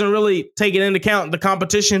say it doesn't really take it into account, the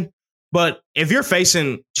competition. But if you're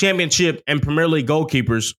facing championship and Premier League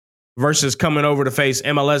goalkeepers versus coming over to face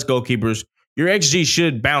MLS goalkeepers, your XG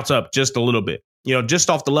should bounce up just a little bit, just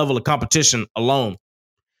off the level of competition alone.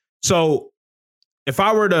 So if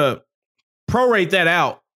I were to prorate that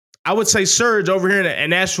out, I would say Surridge over here in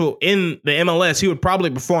Nashville in the MLS, he would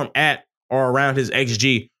probably perform at or around his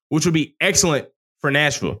XG, which would be excellent for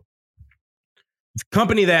Nashville.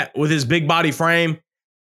 Company that with his big body frame,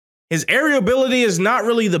 his aerial ability is not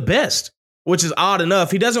really the best, which is odd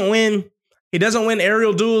enough. He doesn't win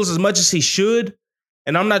aerial duels as much as he should.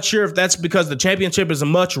 And I'm not sure if that's because the championship is a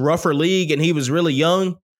much rougher league and he was really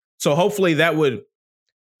young. So hopefully that would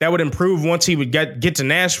improve once he would get to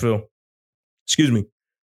Nashville. Excuse me.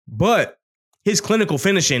 But his clinical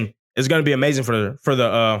finishing is going to be amazing for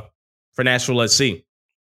Nashville SC.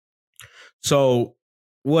 So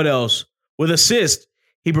what else? With assists,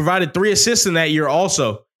 he provided 3 assists in that year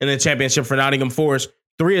also in the championship for Nottingham Forest.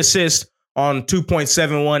 3 assists on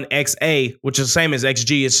 2.71 XA, which is the same as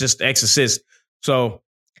XG. It's just X assists. So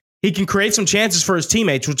he can create some chances for his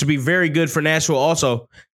teammates, which would be very good for Nashville also.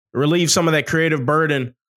 Relieve some of that creative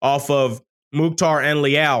burden off of Mukhtar and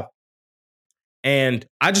Leal. And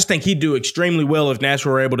I just think he'd do extremely well if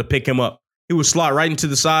Nashville were able to pick him up. He would slot right into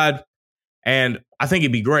the side, and I think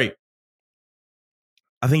he'd be great.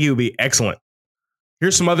 I think he would be excellent.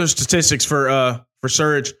 Here's some other statistics for for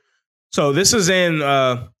Surridge. So this is in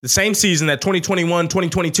the same season, that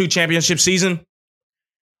 2021-2022 championship season.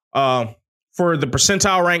 For the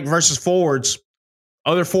percentile rank versus forwards,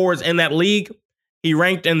 other forwards in that league, he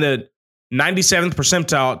ranked in the 97th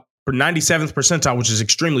percentile, which is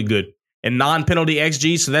extremely good, and non-penalty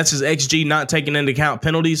XG. So that's his XG not taking into account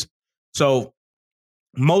penalties. So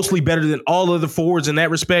mostly better than all other forwards in that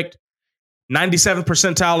respect. 97th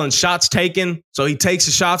percentile in shots taken. So he takes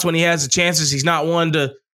the shots when he has the chances. He's not one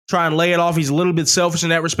to try and lay it off. He's a little bit selfish in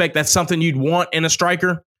that respect. That's something you'd want in a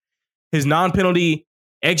striker. His non-penalty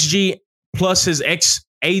XG plus his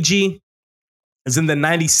XAG is in the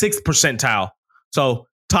 96th percentile. So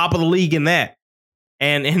top of the league in that.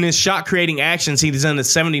 And in his shot creating actions, he's in the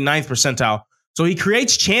 79th percentile. So he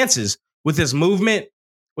creates chances with his movement.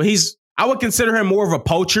 Well, I would consider him more of a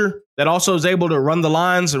poacher that also is able to run the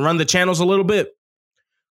lines and run the channels a little bit.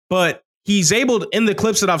 But he's able to, in the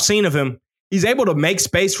clips that I've seen of him, he's able to make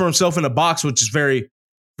space for himself in the box, which is very,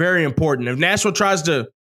 very important. If Nashville tries to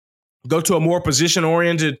go to a more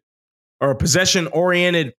position-oriented or a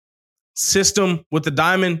possession-oriented system with the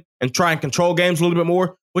diamond and try and control games a little bit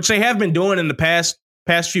more, which they have been doing in the past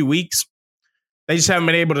few weeks, they just haven't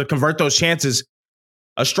been able to convert those chances.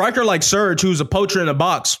 A striker like Surridge, who's a poacher in the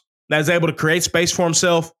box, that is able to create space for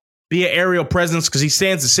himself, be an aerial presence because he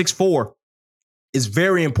stands at 6'4", is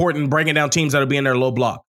very important in breaking down teams that will be in their low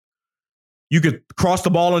block. You could cross the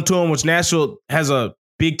ball into him, which Nashville has a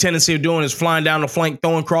big tendency of doing, is flying down the flank,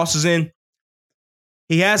 throwing crosses in.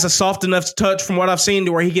 He has a soft enough touch from what I've seen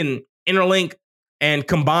to where he can interlink and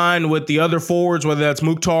combine with the other forwards, whether that's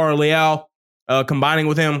Mukhtar or Leal, combining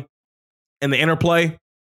with him in the interplay.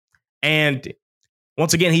 And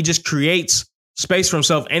once again, he just creates space for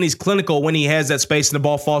himself, and he's clinical when he has that space and the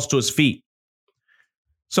ball falls to his feet.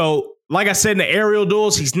 So, like I said, in the aerial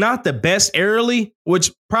duels, he's not the best aerially,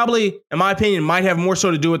 which probably, in my opinion, might have more so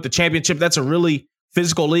to do with the championship. That's a really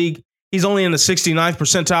physical league. He's only in the 69th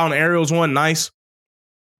percentile in aerials, one nice.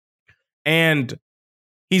 And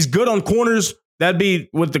he's good on corners. That'd be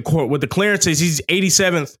with the clearances. He's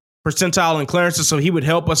 87th percentile in clearances, so he would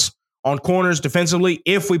help us on corners defensively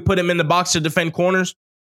if we put him in the box to defend corners.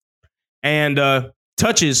 And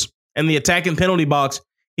touches in the attacking penalty box,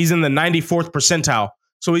 he's in the 94th percentile.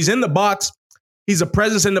 So he's in the box, he's a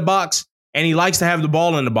presence in the box, and he likes to have the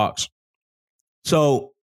ball in the box.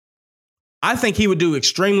 So I think he would do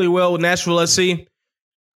extremely well with Nashville SC.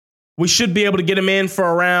 We should be able to get him in for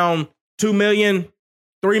around $2 million,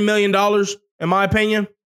 $3 million, in my opinion.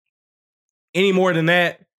 Any more than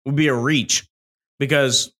that would be a reach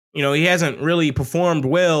because, he hasn't really performed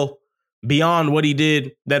well beyond what he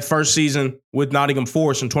did that first season with Nottingham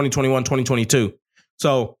Forest in 2021-2022.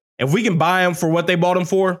 So if we can buy him for what they bought him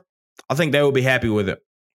for, I think they will be happy with it.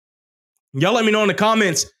 Y'all let me know in the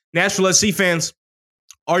comments, Nashville SC fans,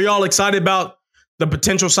 are y'all excited about the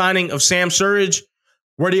potential signing of Sam Surridge?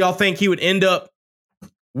 Where do y'all think he would end up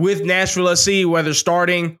with Nashville SC, whether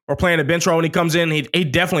starting or playing a bench role when he comes in?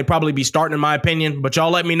 He'd definitely probably be starting, in my opinion, but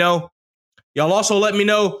y'all let me know. Y'all also let me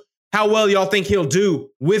know how well y'all think he'll do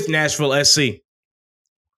with Nashville SC.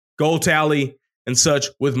 Goal tally and such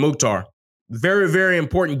with Mukhtar. Very, very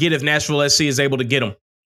important get if Nashville SC is able to get him.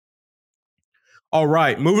 All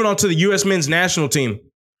right, moving on to the U.S. men's national team.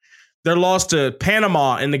 Their loss to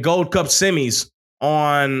Panama in the Gold Cup semis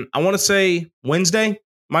on, I want to say Wednesday.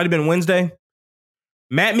 Might have been Wednesday.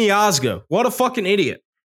 Matt Miazga, what a fucking idiot.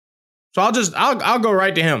 So I'll go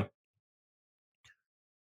right to him.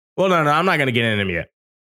 Well, no, I'm not going to get into him yet.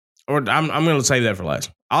 Or I'm going to save that for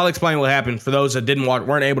last. I'll explain what happened for those that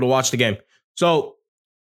weren't able to watch the game. So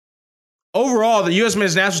overall, the U.S.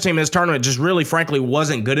 men's national team in this tournament just really, frankly,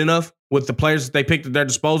 wasn't good enough with the players that they picked at their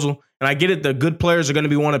disposal. And I get it, the good players are going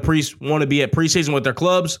to want to be at preseason with their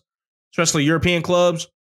clubs, especially European clubs,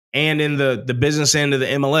 and in the business end of the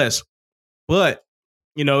MLS. But,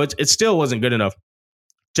 it still wasn't good enough.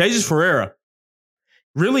 Jesus Ferreira,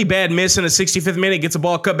 really bad miss in the 65th minute, gets a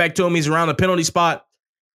ball cut back to him. He's around the penalty spot.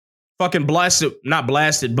 Fucking not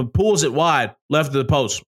blasted, but pulls it wide, left of the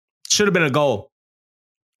post. Should have been a goal.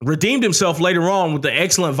 Redeemed himself later on with the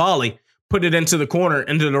excellent volley, put it into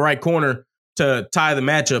the right corner to tie the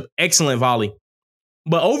matchup. Excellent volley.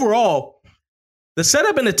 But overall, the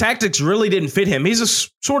setup and the tactics really didn't fit him. He's a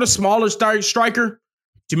sort of smaller striker,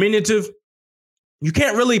 diminutive. You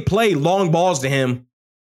can't really play long balls to him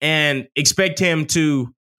and expect him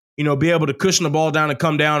to, be able to cushion the ball down and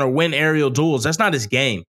come down or win aerial duels. That's not his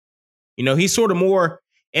game. He's sort of more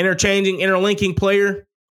interlinking player.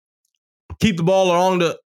 Keep the ball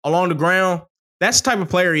along the ground. That's the type of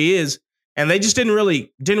player he is. And they just didn't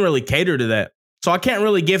really cater to that. So I can't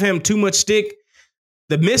really give him too much stick.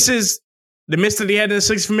 The misses the miss that he had in the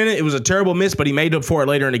 60th minute, it was a terrible miss, but he made up for it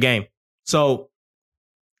later in the game. So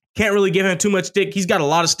can't really give him too much stick. He's got a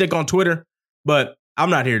lot of stick on Twitter, but I'm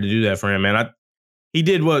not here to do that for him, man. He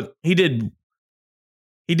did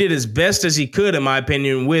as best as he could, in my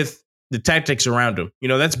opinion, with the tactics around him.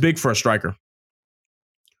 That's big for a striker.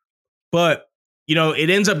 But, it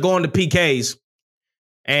ends up going to PKs.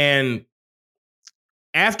 And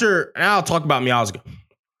I'll talk about Miazga.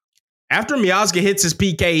 After Miazga hits his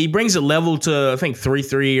PK, he brings it level to, I think,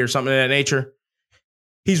 3-3 or something of that nature.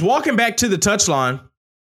 He's walking back to the touchline,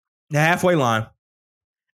 the halfway line,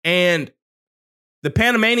 and the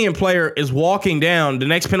Panamanian player is walking down. The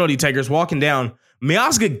next penalty taker is walking down.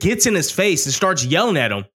 Miazga gets in his face and starts yelling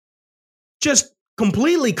at him. Just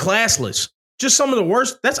completely classless. Just some of the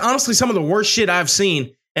worst. That's honestly some of the worst shit I've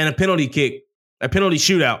seen in a penalty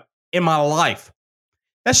shootout in my life.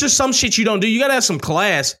 That's just some shit you don't do. You got to have some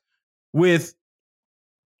class in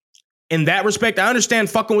that respect. I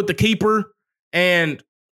understand fucking with the keeper and,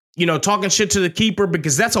 talking shit to the keeper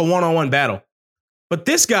because that's a one-on-one battle. But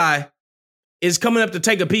this guy is coming up to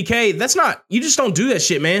take a PK. You just don't do that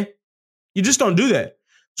shit, man. You just don't do that.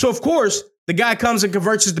 So, of course, the guy comes and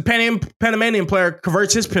converts the Panamanian player,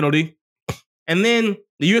 converts his penalty. And then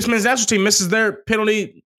the U.S. men's national team misses their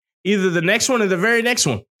penalty, either the next one or the very next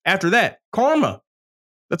one after that. Karma.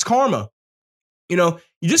 That's karma. You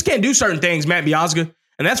just can't do certain things, Matt Miazga.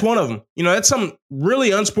 And that's one of them. That's some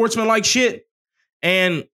really unsportsmanlike shit.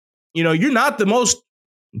 And, you're not the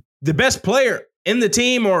best player in the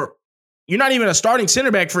team, or you're not even a starting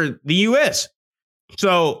center back for the U.S.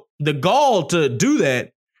 So the gall to do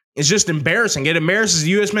that is just embarrassing. It embarrasses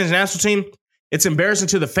the U.S. men's national team. It's embarrassing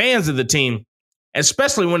to the fans of the team,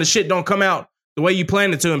 especially when the shit don't come out the way you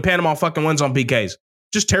planned it to and Panama fucking wins on PKs.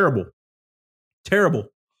 Just terrible. Terrible.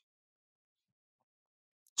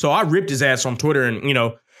 So I ripped his ass on Twitter, and,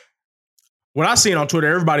 what I seen on Twitter,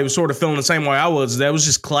 everybody was sort of feeling the same way I was. That was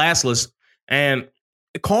just classless and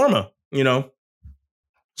karma,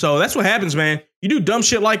 So that's what happens, man. You do dumb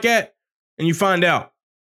shit like that, and you find out.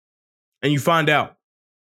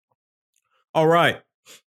 All right.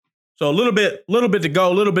 So a little bit to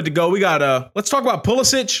go. We got let's talk about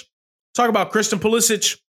Pulisic. Talk about Christian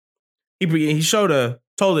Pulisic. He told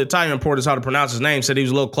the Italian reporters how to pronounce his name. Said he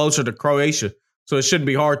was a little closer to Croatia, so it shouldn't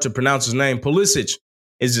be hard to pronounce his name. Pulisic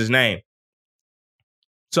is his name.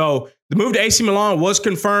 So the move to AC Milan was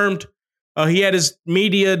confirmed. He had his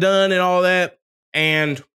media done and all that,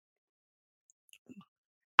 and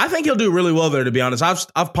I think he'll do really well there, to be honest.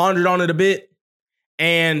 I've pondered on it a bit,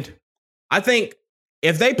 and I think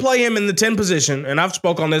if they play him in the 10 position, and I've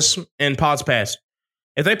spoke on this in pods past,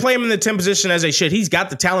 if they play him in the 10 position as they should, he's got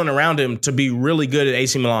the talent around him to be really good at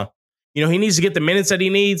AC Milan. He needs to get the minutes that he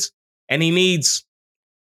needs, and he needs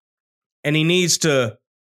to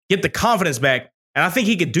get the confidence back. And I think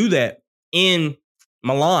he could do that in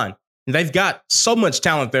Milan. They've got so much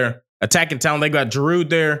talent there, attacking talent. They've got Giroud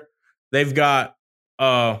there. They've got,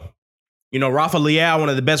 Rafa Leao, one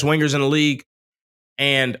of the best wingers in the league.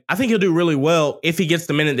 And I think he'll do really well if he gets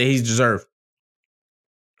the minute that he's deserved.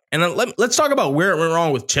 And let's talk about where it went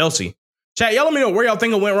wrong with Chelsea. Chat, y'all let me know where y'all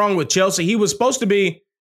think it went wrong with Chelsea. He was supposed to be,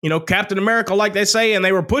 Captain America, like they say, and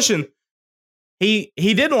they were pushing. He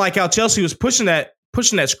didn't like how Chelsea was pushing that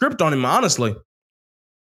script on him, honestly.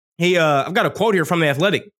 I've got a quote here from The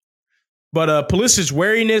Athletic. But Pulisic's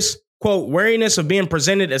wariness of being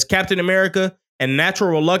presented as Captain America and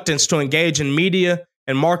natural reluctance to engage in media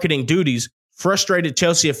and marketing duties frustrated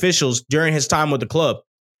Chelsea officials during his time with the club.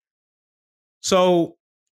 So,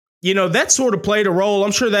 that sort of played a role.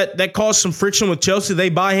 I'm sure that caused some friction with Chelsea. They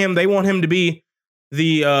buy him. They want him to be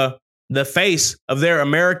the face of their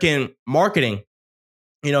American marketing.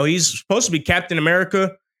 He's supposed to be Captain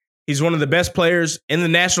America. He's one of the best players in the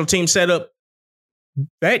national team setup.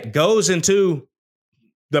 That goes into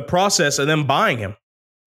the process of them buying him.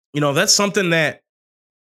 That's something that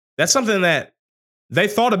they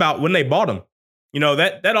thought about when they bought him.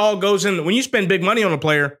 That all goes in when you spend big money on a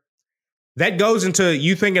player. That goes into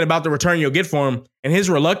you thinking about the return you'll get for him, and his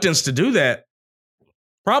reluctance to do that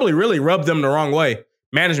probably really rubbed them the wrong way,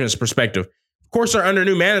 management's perspective. Of course, they're under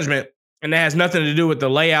new management, and that has nothing to do with the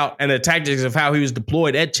layout and the tactics of how he was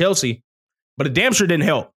deployed at Chelsea, but it damn sure didn't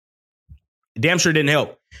help.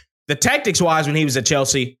 The tactics-wise, when he was at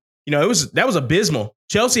Chelsea, that was abysmal.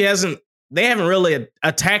 Chelsea they haven't really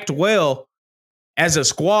attacked well as a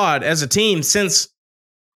squad, as a team since,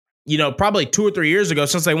 probably 2 or 3 years ago,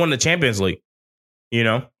 since they won the Champions League,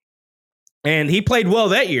 and he played well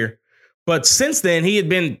that year. But since then, he had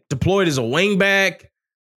been deployed as a wing back,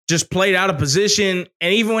 just played out of position.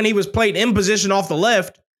 And even when he was played in position off the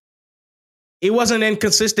left, he wasn't in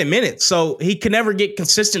consistent minutes. So he could never get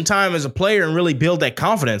consistent time as a player and really build that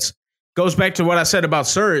confidence. Goes back to what I said about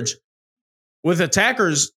Surridge. With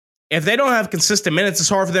attackers, if they don't have consistent minutes, it's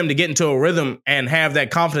hard for them to get into a rhythm and have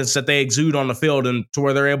that confidence that they exude on the field and to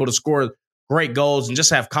where they're able to score great goals and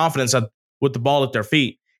just have confidence with the ball at their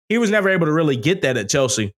feet. He was never able to really get that at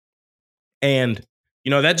Chelsea. And,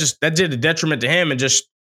 that did a detriment to him and just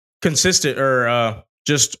consistent or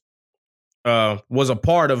was a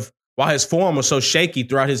part of why his form was so shaky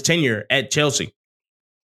throughout his tenure at Chelsea.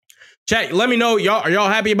 Chat, let me know, are y'all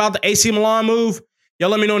happy about the AC Milan move? Y'all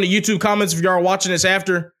let me know in the YouTube comments if y'all are watching this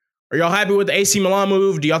after. Are y'all happy with the AC Milan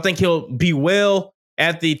move? Do y'all think he'll BWill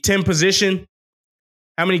at the 10 position?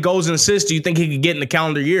 How many goals and assists do you think he could get in the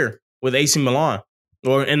calendar year with AC Milan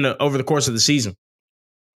or over the course of the season?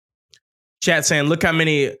 Chat saying, look how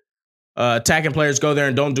many attacking players go there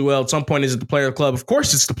and don't do well. At some point, is it the player or the club? Of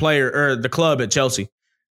course, it's the player or the club at Chelsea.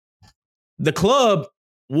 The club,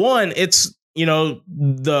 it's,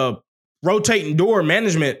 the rotating door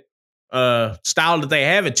management style that they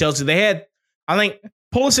have at Chelsea. They had, I think,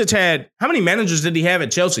 Pulisic had, how many managers did he have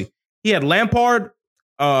at Chelsea? He had Lampard,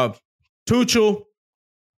 Tuchel,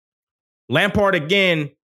 Lampard again,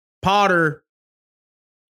 Potter,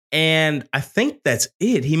 and I think that's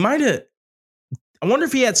it. He might have, I wonder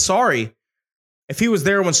if he had Sarri, if he was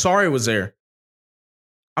there when Sarri was there.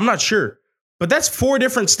 I'm not sure. But that's 4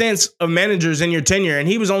 different stints of managers in your tenure, and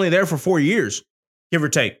he was only there for 4 years, give or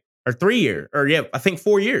take, or 3 years, I think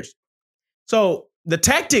 4 years. So the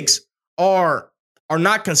tactics are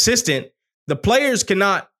not consistent. The players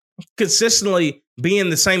cannot consistently be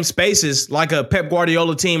in the same spaces like a Pep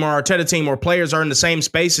Guardiola team or Arteta team, where players are in the same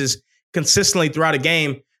spaces consistently throughout a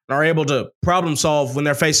game and are able to problem solve when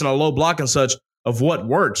they're facing a low block and such of what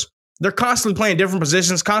works. They're constantly playing different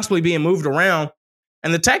positions, constantly being moved around,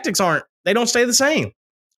 and the tactics they don't stay the same.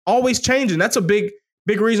 Always changing. That's a big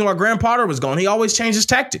reason why Graham Potter was gone. He always changes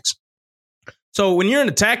tactics. So when you're an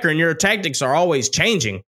attacker and your tactics are always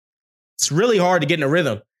changing, it's really hard to get in a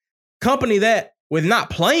rhythm. Company that with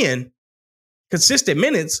not playing consistent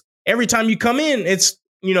minutes, every time you come in, it's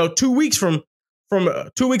 2 weeks from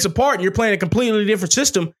 2 weeks apart, and you're playing a completely different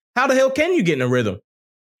system. How the hell can you get in a rhythm?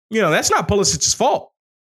 That's not Pulisic's fault.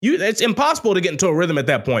 It's impossible to get into a rhythm at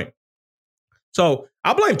that point. So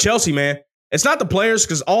I blame Chelsea, man. It's not the players,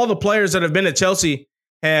 because all the players that have been at Chelsea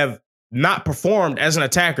have not performed as an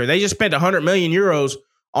attacker. They just spent 100 million euros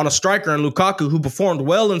on a striker in Lukaku who performed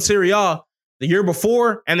well in Serie A the year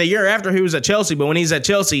before and the year after he was at Chelsea. But when he's at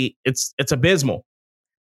Chelsea, it's abysmal.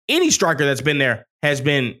 Any striker that's been there has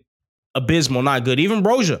been abysmal, not good. Even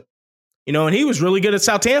Broja, and he was really good at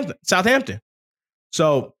Southampton.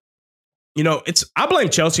 So, I blame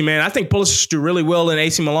Chelsea, man. I think Pulisic do really well in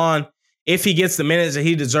AC Milan if he gets the minutes that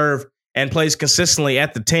he deserves and plays consistently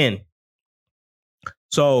at the 10.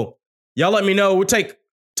 So y'all let me know. We'll take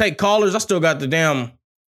callers. I still got that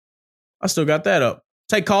up.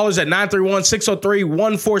 Take callers at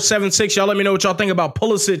 931-603-1476. Y'all let me know what y'all think about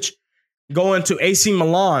Pulisic going to AC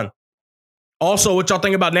Milan. Also, what y'all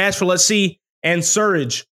think about Nashville SC and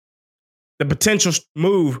Surridge. The potential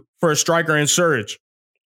move for a striker in Surridge.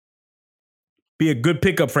 Be a good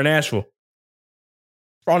pickup for Nashville.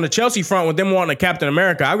 On the Chelsea front, with them wanting a Captain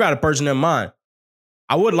America, I've got a person in mind.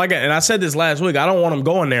 I would like it, and I said this last week, I don't want them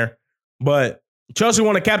going there, but Chelsea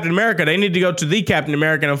want a Captain America. They need to go to the Captain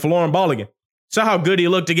America and Florian Balogun. Saw how good he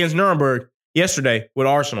looked against Nuremberg yesterday with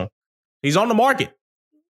Arsenal. He's on the market.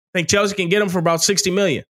 I think Chelsea can get him for about 60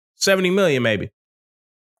 million, 70 million maybe.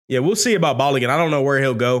 Yeah, we'll see about Balogun. I don't know where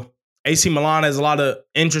he'll go. AC Milan has a lot of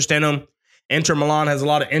interest in him. Inter Milan has a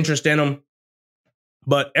lot of interest in him.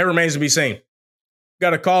 But it remains to be seen.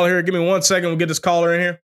 Got a caller here. Give me 1 second. We'll get this caller in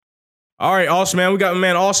here. All right, Austin, man. We got my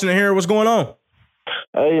man Austin in here. What's going on?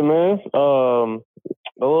 Hey, man. A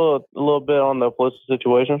little bit on the Pulisic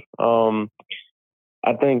situation.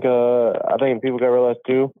 I think people got to realize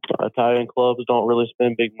too, Italian clubs don't really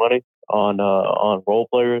spend big money on role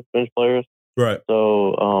players, bench players. Right.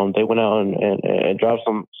 So they went out and dropped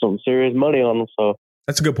some serious money on them. So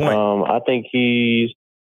that's a good point. I think he's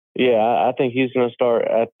going to start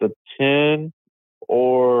at the 10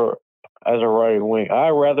 or as a right wing. I'd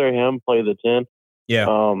rather him play the 10. Yeah.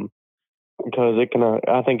 Because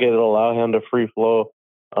I think it'll allow him to free flow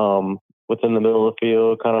within the middle of the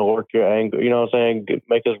field, kind of work your angle, you know what I'm saying?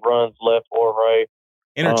 Make his runs left or right.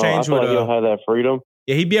 Interchange with he'll have that freedom.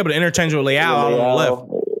 Yeah, he'd be able to interchange with Leao out on the left.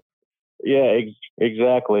 Yeah,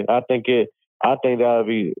 exactly. I think that would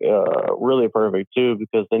be really perfect too,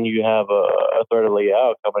 because then you have a threat of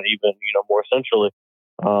Leao coming even more centrally.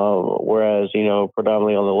 Whereas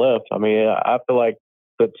predominantly on the left. I mean, I feel like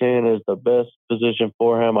the 10 is the best position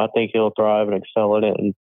for him. I think he'll thrive and excel in it.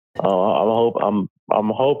 And I'm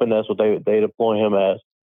hoping that's what they deploy him as.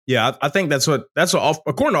 Yeah, I think that's what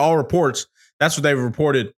according to all reports, that's what they've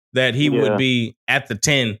reported, that he would be at the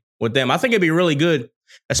 10 with them. I think it'd be really good,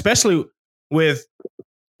 especially with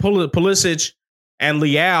Pulisic and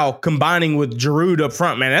Leao combining with Giroud up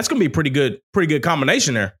front, man. That's going to be a pretty good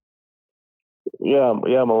combination there. Yeah,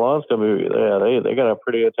 Milan's gonna be. Yeah, they got a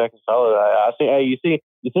pretty attacking solid. I see. Hey, you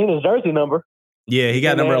seen his jersey number? Yeah, he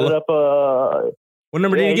got number 11. What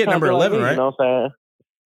number did he get? Number 11, right? You know what I'm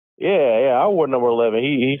saying? Yeah. I wore number 11.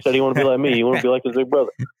 He said he want to be like me. He want to be like his big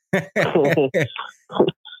brother.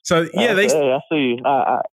 So yeah, I see.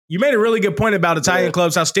 You made a really good point about Italian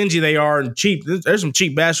clubs, how stingy they are and cheap. There's some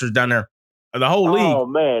cheap bastards down there. The whole league. Oh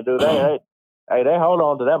man, dude, they hold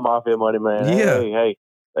on to that mafia money, man. Yeah.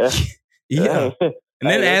 Yeah. And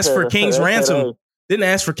then ask for King's ransom. Didn't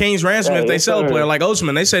ask for King's ransom if they sell a player like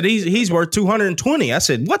Osman. They said he's worth 220. I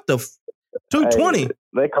said, what the 220?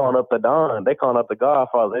 They calling up the Don. They calling up the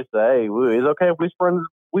Godfather. They say, hey, is it okay if we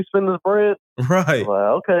spend this bread? Right.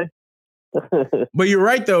 Well, okay. But you're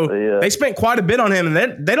right though. Yeah. They spent quite a bit on him,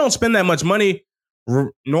 and they don't spend that much money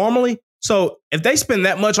normally. So if they spend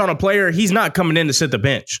that much on a player, he's not coming in to sit the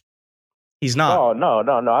bench. He's not. Oh no.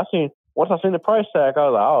 Once I seen the price tag, I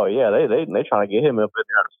was like, oh yeah, they trying to get him up in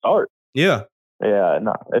there to start. Yeah. Yeah,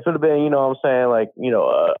 no. If it would have been, you know what I'm saying, like, you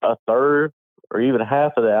know, a third or even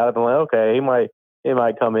half of that, I'd have been like, okay, he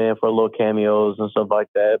might come in for little cameos and stuff like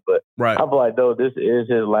that. But right. I feel like, though, this is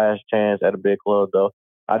his last chance at a big club, though.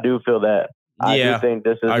 I do feel that. I do think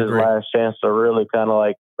this is his last chance to really kind of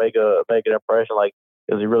like make an impression. Like,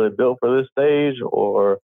 is he really built for this stage,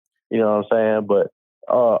 or, you know what I'm saying? But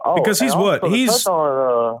because he's what? He's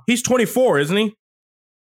 24, isn't he?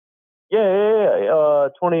 Yeah.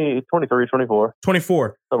 23, 24.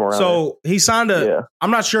 24. So he signed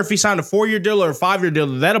I'm not sure if he signed a 4-year deal or a 5-year deal.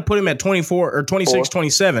 That'll put him at 24 or 26,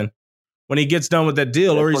 27 when he gets done with that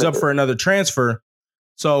deal, or he's up for another transfer.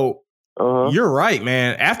 So you're right,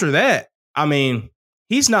 man. After that, I mean,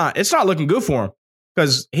 it's not looking good for him,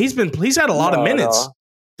 because he's had a lot of minutes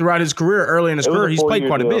throughout his career. Early in his career, he's played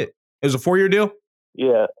quite a bit. It was a 4-year deal?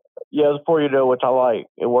 Yeah, it was a 4-year deal, which I like.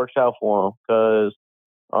 It works out for him because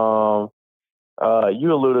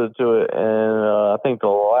you alluded to it, and I think the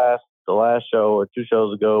last show or 2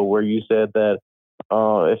 shows ago, where you said that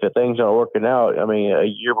if things aren't working out, I mean, a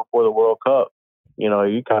year before the World Cup, you know,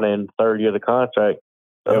 you kind of in the 3rd year of the contract,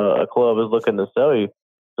 a club is looking to sell you.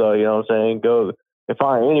 So, you know what I'm saying, go and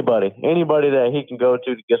find anybody that he can go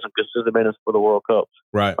to get some consistent minutes for the World Cup.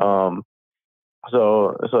 Right.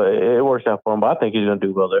 So it works out for him, but I think he's going to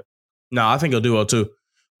do well there. No, I think he'll do well too.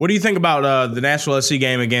 What do you think about the Nashville SC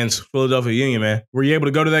game against Philadelphia Union, man? Were you able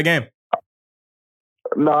to go to that game?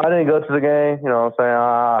 No, I didn't go to the game. You know what I'm saying?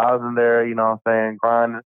 I was in there, you know what I'm saying,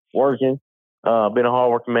 grinding, working, being a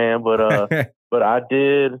hardworking man. But but I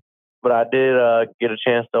did get a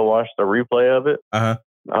chance to watch the replay of it.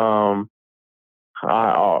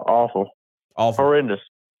 Awful. Horrendous.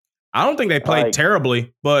 I don't think they played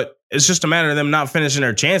terribly, but it's just a matter of them not finishing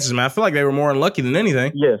their chances, man. I feel like they were more unlucky than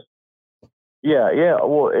anything. Yes. Yeah.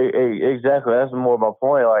 Well, exactly. That's more of my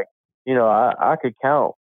point. Like, you know, I could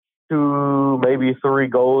count 2, maybe 3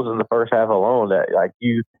 goals in the first half alone. That like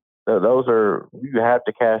you have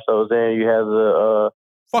to cash those in. You have the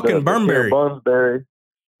fucking Bunsbury.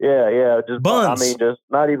 Yeah. Just Buns. I mean, just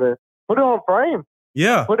not even put it on frame.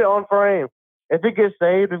 Yeah, put it on frame. If it gets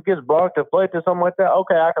saved, if it gets blocked, deflected, something like that,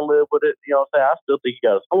 okay, I can live with it. You know what I'm saying? I still think he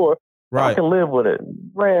got to score. Right. I can live with it.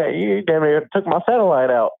 Man, you damn near took my satellite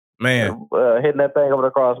out. Man. Hitting that thing over the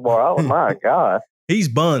crossbar. Oh, my God. He's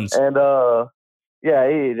Buns. And,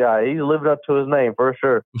 he's living up to his name for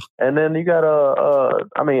sure. And then you got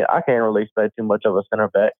I mean, I can't really expect too much of a center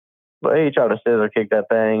back, but he tried to scissor kick that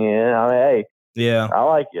thing in. I mean, hey. Yeah. I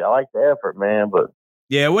like it. I like the effort, man, but.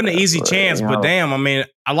 Yeah, it wasn't an easy chance, but damn, I mean,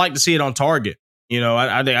 I like to see it on target. You know,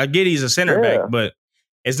 I get he's a center back, but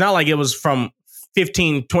it's not like it was from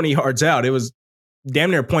 15, 20 yards out. It was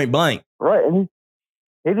damn near point blank. Right, and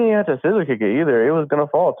he didn't have to scissor kick it either. It was going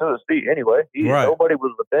to fall to his feet anyway. Nobody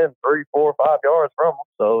was within 3, 4, 5 yards from him,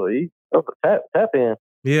 so he took a tap in.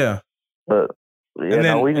 Yeah. But, and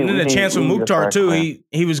then the chance with Mukhtar, too,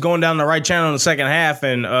 he was going down the right channel in the second half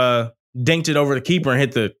and dinked it over the keeper and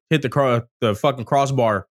hit the fucking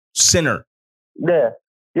crossbar center. Yeah.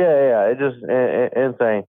 It's just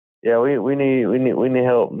insane. Yeah, we need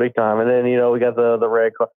help big time. And then, you know, we got the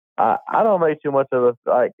red card. I don't make too much of it.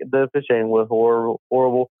 Like, the officiating was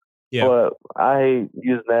horrible. Yeah. But I hate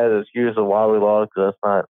using that as an excuse of why we lost, because that's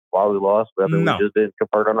not why we lost. But I mean, we just didn't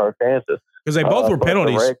convert on our chances. Because they both were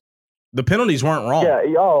penalties. the penalties weren't wrong. Yeah,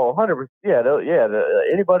 100%.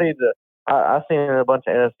 Anybody that I seen a bunch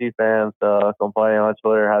of NFC fans complaining on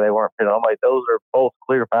Twitter how they weren't penalized. I'm like, those are both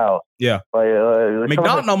clear fouls. Yeah. Like,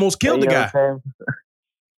 McNaughton almost killed the guy.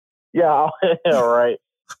 Yeah, right.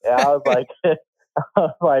 Yeah, I was like,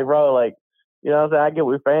 bro, like, you know what I'm saying? I get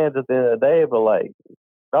we're fans at the end of the day, but like,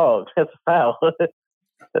 dog, that's a foul.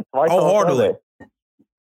 Wholeheartedly.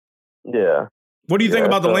 Yeah. What do you think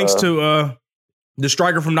about the links to the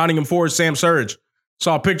striker from Nottingham Forest, Sam Surridge?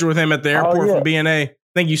 Saw a picture with him at the airport from BNA. I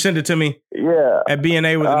think you sent it to me. Yeah. At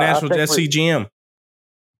BNA with the Nashville SC GM.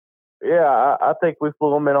 Yeah, I think we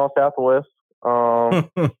flew him in on Southwest.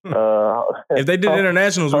 If they did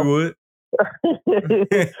internationals, we would.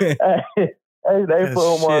 They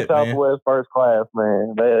flew him on Southwest first class,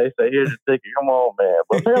 man. They say, here's your ticket. Come on, man.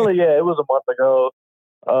 But apparently, it was a month ago.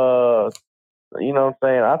 You know what I'm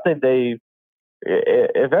saying? I think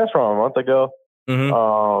if that's from a month ago,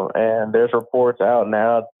 and there's reports out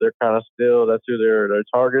now, they're kind of still, that's who their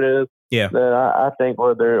target is. Yeah. Then I think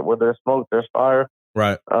where there's smoke, there's fire.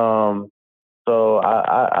 Right. So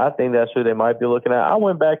I think that's who they might be looking at. I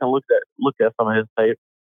went back and looked at some of his tape.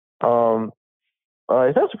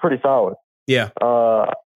 He's actually pretty solid. Yeah.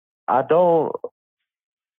 I don't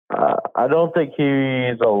think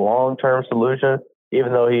he's a long-term solution,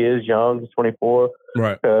 even though he is young. He's 24.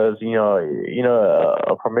 Right. Because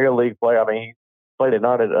a Premier League player. I mean, he played at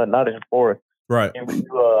Nottingham Forest. Right. You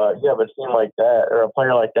have a team like that or a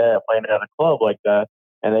player like that playing at a club like that,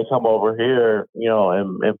 and they come over here,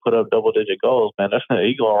 and put up double-digit goals. Man,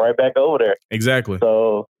 he's going right back over there. Exactly.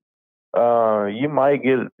 So. You might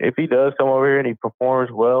get, if he does come over here and he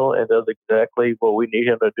performs well and does exactly what we need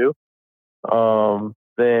him to do,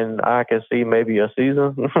 then I can see maybe a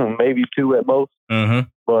season, maybe two at most. Mm-hmm.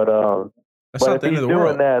 But that's not the end of the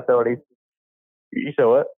world. That, though, you said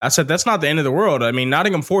what? I said that's not the end of the world. I mean,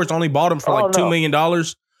 Nottingham Forest only bought him for $2 million.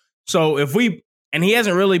 So and he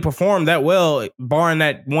hasn't really performed that well, barring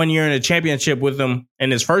that 1 year in a championship with them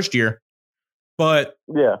in his first year. But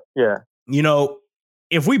yeah.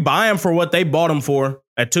 If we buy him for what they bought him for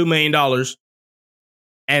at $2 million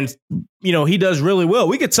and, he does really well,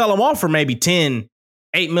 we could sell him off for maybe $8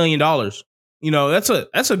 million. That's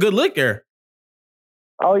a good lick there.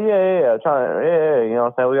 Oh, yeah. You know what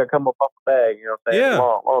I'm saying? We got to come up off the bag, you know what I'm saying? Yeah.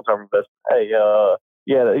 Long-term investment. Hey,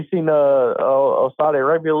 you seen Saudi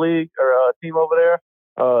Arabia League or team over there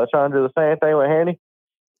trying to do the same thing with Hanny?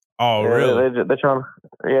 Oh, really? They're trying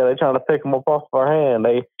to pick him up off of our hand.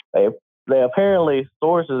 They apparently,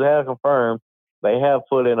 sources have confirmed, they have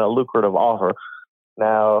put in a lucrative offer.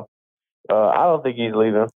 Now, I don't think he's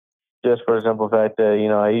leaving, just for the simple fact that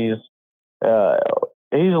he's a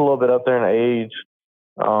little bit up there in age.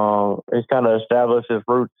 He's kind of established his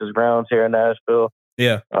roots, his grounds here in Nashville.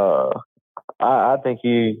 Yeah. I think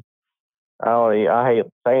I hate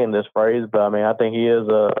saying this phrase, but I mean, I think he is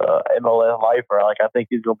a MLS lifer. Like, I think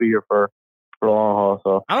he's gonna be here for the long haul.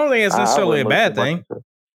 So I don't think it's necessarily a bad thing.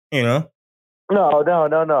 No.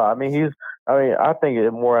 I mean, I think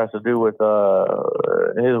it more has to do with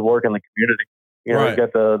his work in the community. Right. He's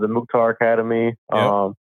got the Mukhtar Academy.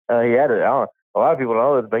 Yep. He had it. A lot of people don't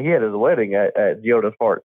know this, but he had his wedding at Geoda's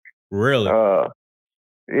Park. Really?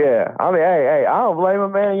 Yeah. I mean, hey, I don't blame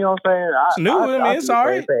him, man. You know what I'm saying? It's new. It's all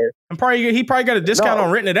right. He probably got a discount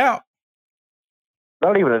on renting it out.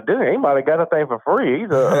 Not even a discount. He might have got the thing for free. He's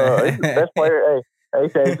the best player. He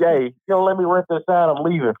said, "Hey, you don't let me rent this out, I'm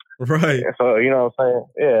leaving." Right. So, you know what I'm saying?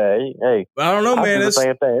 Yeah, hey. I don't know, man.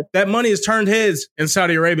 That money has turned heads in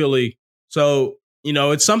Saudi Arabia League. So,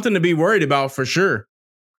 it's something to be worried about for sure.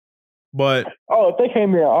 But if they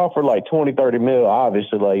came here and offered like 20, 30 mil,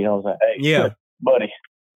 obviously, like, you know what I'm saying? Hey, yeah, buddy.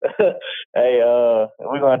 Hey,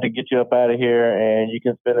 we're going to have to get you up out of here and you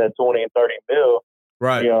can spend that 20 and 30 mil.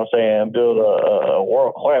 Right. You know what I'm saying? Build a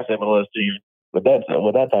world-class MLS team with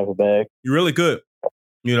that type of bag. You really could.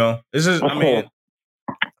 This is, I mean,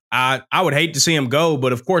 I would hate to see him go,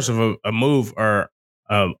 but of course, if a move or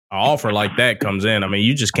an offer like that comes in, I mean,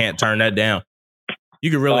 you just can't turn that down.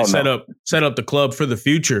 You could really set up the club for the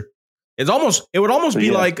future. It would almost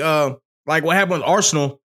be like what happened with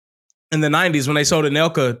Arsenal in the 90s when they sold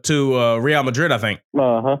Anelka to Real Madrid, I think.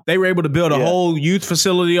 Uh-huh. They were able to build a whole youth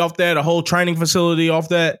facility off that, a whole training facility off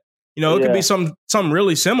that. It could be something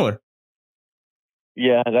really similar.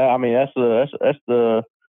 Yeah, that's the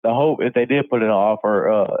hope if they did put in an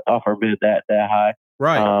offer bid that high,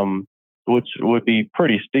 right? Which would be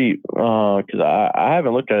pretty steep because I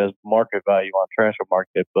haven't looked at his market value on transfer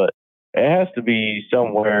market, but it has to be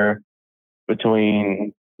somewhere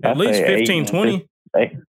between at least 15, 20.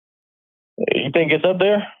 You think it's up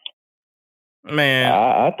there? Man,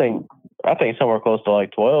 I think somewhere close to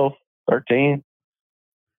like 12. 13.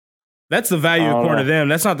 That's the value according to them.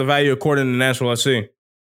 That's not the value according to Nashville SC.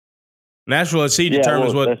 Nashville SC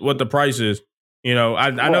determines what the price is. You know, I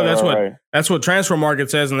know that's what Transfer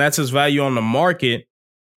Market says, and that's his value on the market.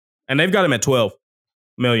 And they've got him at $12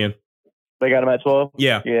 million. They got him at 12?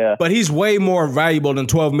 Yeah. Yeah. But he's way more valuable than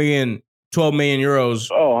 12 million euros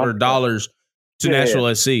or dollars to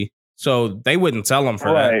Nashville SC. So they wouldn't sell him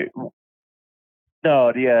for that.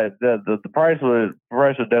 No, yeah, the price would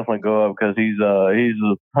definitely go up because he's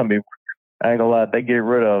I mean, I ain't gonna lie, they get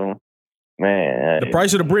rid of him, man. The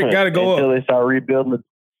price of the brick got to go until up they start rebuilding.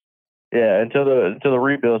 Yeah, until the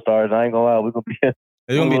rebuild starts, I ain't gonna lie, we're gonna be. It's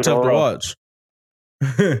gonna be tough to watch.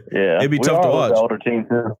 Yeah, it'd be tough to watch. The older team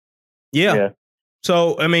too. Yeah.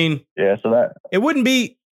 So I mean, so that it wouldn't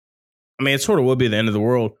be. I mean, it sort of would be the end of the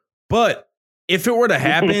world, but if it were to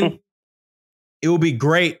happen, it would be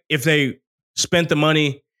great if they spent the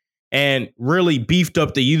money and really beefed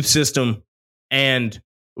up the youth system and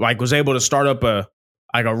like was able to start up a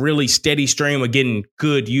really steady stream of getting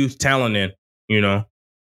good youth talent in. You know,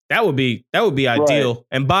 that would be ideal. Right.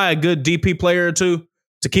 And buy a good DP player or two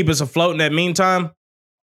to keep us afloat in that meantime.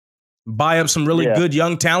 Buy up some really good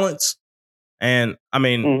young talents. And I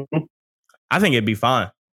mean, I think it'd be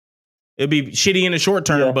fine. It'd be shitty in the short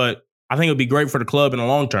term, but I think it'd be great for the club in the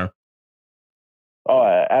long term. Oh,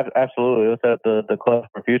 absolutely. It's at the club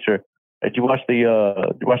for future. Did you watch the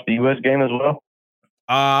US game as well?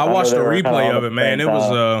 I watched the replay of it, man. It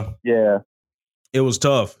was it was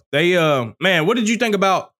tough. They man, what did you think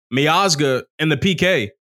about Miazga and the PK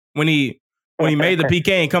when he made the PK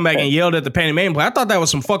and come back and yelled at the Panama play? I thought that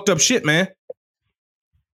was some fucked up shit, man.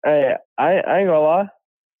 Hey, I ain't gonna lie.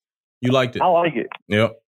 You liked it? I like it.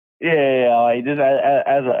 Yep. Yeah. Like just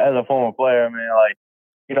as a former player, man. Like,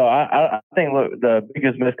 you know, I think the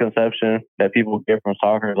biggest misconception that people get from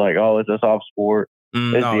soccer is like, oh, it's a soft sport. For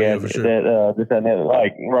sure. This and that.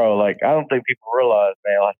 Like, bro, like I don't think people realize,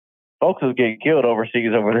 man. Like, folks is getting killed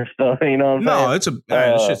overseas over this stuff. You know what I'm saying?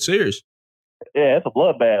 This shit's serious. Yeah, it's a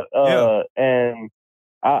bloodbath. And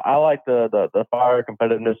I like the fire,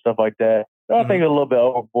 competitiveness, stuff like that. I think it's a little bit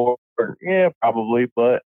overboard. Yeah, probably,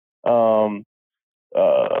 but no,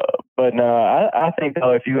 I think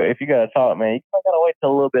though if you gotta talk, man, you gotta wait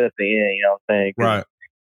till a little bit at the end. You know what I'm saying? Right.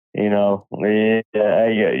 You know,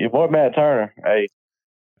 your boy Matt Turner. Hey,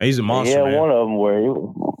 he's a monster. He had one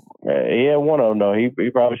of them though. He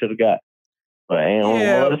probably should have got. But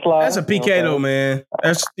that's a PK though, man.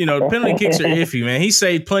 That's the penalty kicks are iffy, man. He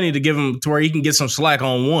saved plenty to give him to where he can get some slack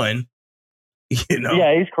on one. You know.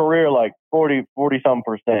 Yeah, he's career like 40-something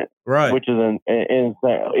 %. Right. Which is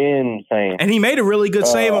insane. And he made a really good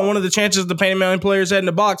save on one of the chances the Panama players had in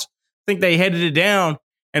the box. I think they headed it down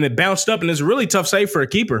and it bounced up, and it's a really tough save for a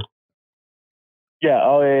keeper. Yeah.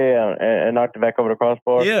 Oh yeah. And knocked it back over the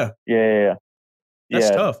crossbar. Yeah. Yeah. That's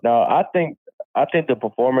tough. No, I think the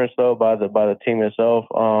performance though by the team itself,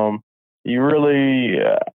 you really,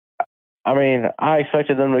 I mean, I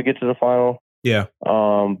expected them to get to the final. Yeah.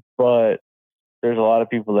 But there's a lot of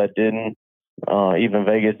people that didn't. Even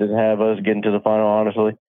Vegas didn't have us getting to the final.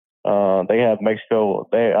 Honestly, they have Mexico.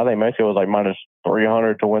 I think Mexico was like minus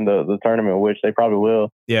 300 to win the tournament, which they probably will.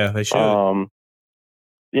 Yeah, they should.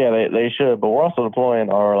 They should. But we're also deploying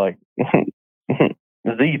our like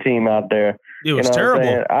Z team out there. It was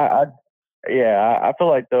terrible. I feel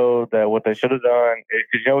like though that what they should have done,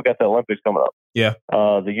 because we got the Olympics coming up. Yeah.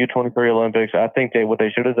 The U23 Olympics. I think what they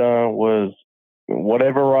should have done was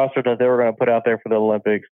whatever roster that they were going to put out there for the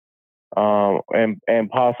Olympics, and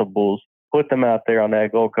possibles, put them out there on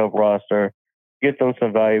that Gold Cup roster, get them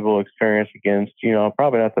some valuable experience against,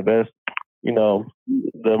 probably not the best, the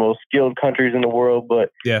most skilled countries in the world,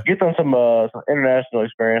 but get them some international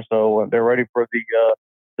experience so when they're ready for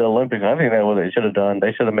the Olympics. I think that's what they should have done.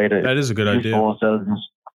 They should have made it. That is a good idea.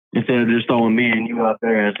 Instead of just throwing me and you out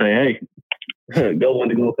there and say, hey, go win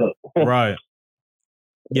the Gold Cup. Right.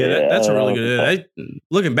 Yeah, that's a really good idea.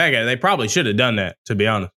 Looking back at it, they probably should have done that, to be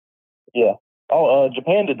honest. Yeah. Oh,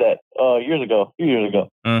 Japan did that a few years ago.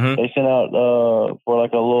 Mm-hmm. They sent out for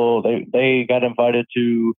like a little. They got invited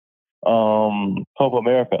to Copa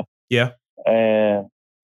America. Yeah. And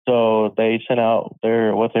so they sent out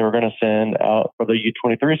what they were going to send out for the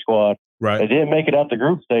U23 squad. Right. They didn't make it out the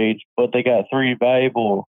group stage, but they got 3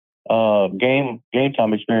 valuable game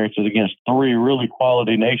time experiences against 3 really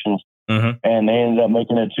quality nations. Mm-hmm. And they ended up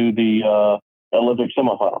making it to the Olympic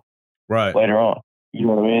semifinal. Right. Later on. You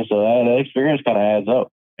know what I mean? So that experience kind of adds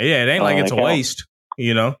up. Yeah, it ain't like it's a waste,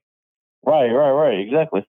 Right.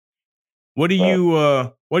 Exactly. What do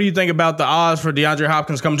you think about the odds for Deandre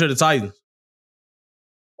Hopkins coming to the Titans?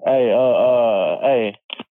 Hey,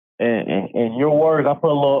 in your words, I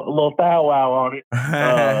put a little thou wow on it.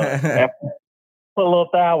 Put a little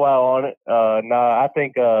thou wow on it. I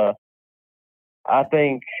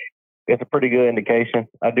think it's a pretty good indication.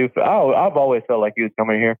 I've always felt like he was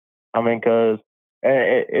coming here. I mean, because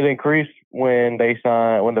it increased when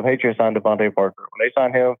the Patriots signed Devontae Parker. When they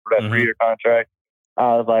signed him for that 3-year contract,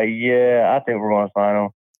 I was like, yeah, I think we're going to sign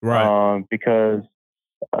him. Right. Because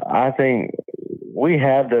I think we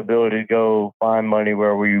have the ability to go find money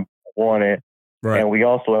where we want it. Right. And we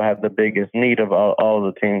also have the biggest need of all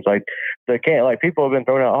the teams. Like people have been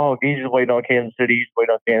throwing out, oh, he's just waiting on Kansas City.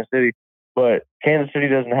 But Kansas City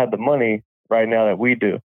doesn't have the money right now that we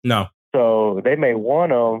do. No. So they may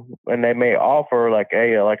want them, and they may offer like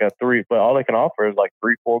a 3, but all they can offer is like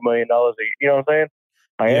 $3-4 million. You know what I'm saying?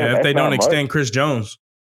 Yeah, if they don't extend Chris Jones,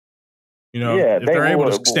 if they're able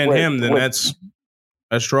to extend him, then that's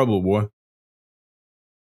trouble, boy.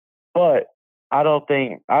 But I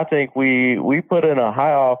think we put in a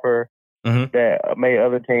high offer that made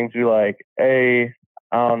other teams be like, hey,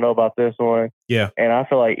 I don't know about this one. Yeah. And I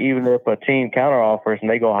feel like even if a team counter offers and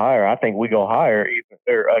they go higher, I think we go higher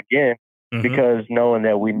again because knowing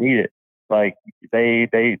that we need it. Like they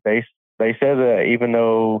said that even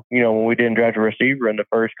though, when we didn't draft a receiver in the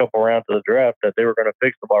first couple rounds of the draft, that they were going to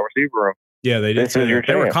fix the wide receiver room. Yeah, they did say that.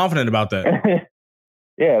 They were confident about that.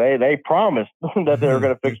 Yeah, they promised that they were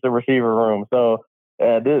going to fix the receiver room. So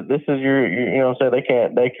this is they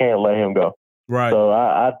can't let him go. Right. So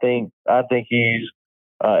I think he's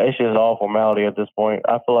it's just all formality at this point.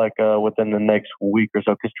 I feel like within the next week or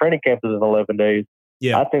so, because training camp is in 11 days.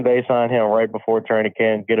 Yeah. I think they sign him right before training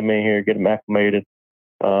camp, get him in here, get him acclimated,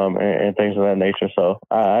 and things of that nature. So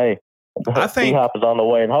I think D-Hop is on the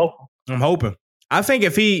way, and I'm hoping. I think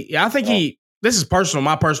this is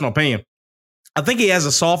my personal opinion. I think he has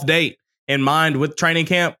a soft date in mind with training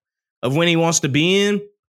camp of when he wants to be in.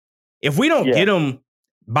 If we don't get him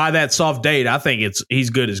by that soft date, I think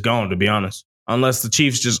he's good as gone, to be honest. Unless the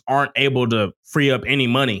Chiefs just aren't able to free up any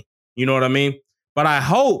money. You know what I mean? But I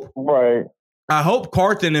hope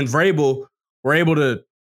Carthen and Vrabel were able to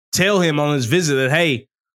tell him on his visit that, hey,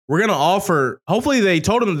 we're going to offer. Hopefully they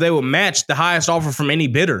told him that they would match the highest offer from any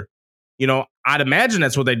bidder. I'd imagine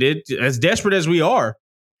that's what they did. As desperate as we are,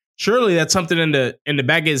 surely that's something in the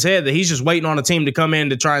back of his head that he's just waiting on a team to come in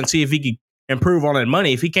to try and see if he can improve on that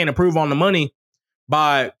money. If he can't improve on the money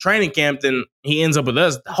by training camp, then he ends up with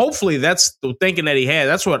us. Hopefully that's the thinking that he had.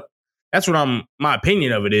 That's what my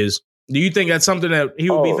opinion of it is. Do you think that's something that he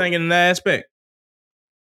would be thinking in that aspect?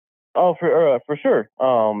 Oh, for sure.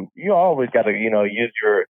 You always got to, use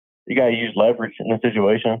leverage in the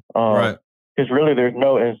situation. Right. Because really there's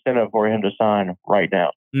no incentive for him to sign right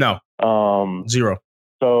now. No. Zero.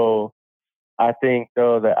 So I think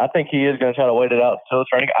he is going to try to wait it out until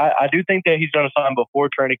training. I do think that he's going to sign before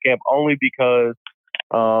training camp only because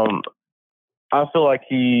I feel like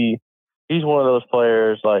he's one of those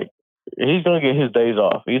players, like, he's going to get his days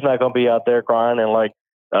off. He's not going to be out there crying and like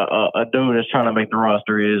a dude that's trying to make the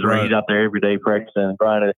roster is, or he's out there every day practicing and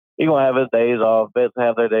grinding. He's going to have his days off, vets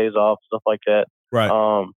have their days off, stuff like that. Right.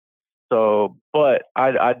 But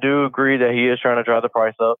I do agree that he is trying to drive the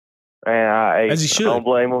price up. And as he should. Don't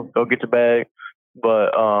blame him. Go get the bag.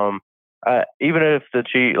 But even if the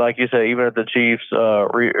Chiefs, like you said, even if the Chiefs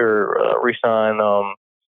re-sign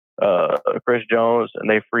Chris Jones and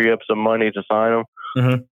they free up some money to sign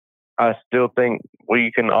him, I still think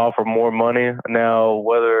we can offer more money now.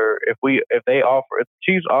 Whether if the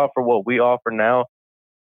Chiefs offer what we offer now,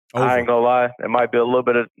 I ain't gonna lie, it might be a little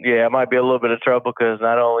bit of trouble because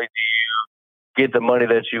not only do you get the money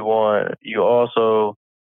that you want, you also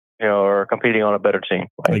are competing on a better team.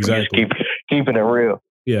 Like, exactly. Just keeping it real.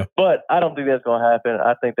 Yeah. But I don't think that's gonna happen.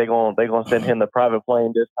 I think they're gonna send him the private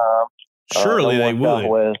plane this time. Surely they would.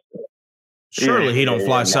 Southwest. Surely he don't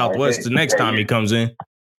fly Southwest the next time he comes in.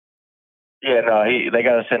 Yeah, no, they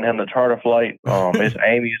got to send him the charter flight. It's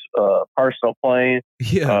Amy's personal plane.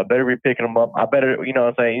 Yeah, better be picking him up. I better, what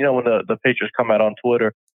I'm saying. When the pictures come out on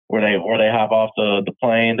Twitter where they hop off the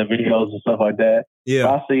plane, the videos and stuff like that. Yeah,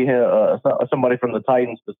 I see him, somebody from the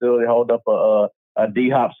Titans facility hold up a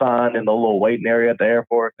D-Hop sign in the little waiting area at the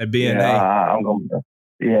airport. At BNA. I'm gonna.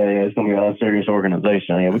 Yeah, it's gonna be a serious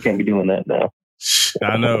organization. Yeah, we can't be doing that now.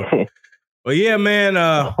 I know. Well, yeah, man.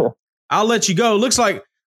 I'll let you go. Looks like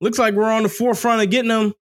we're on the forefront of getting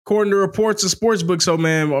them, according to reports of Sportsbook. So,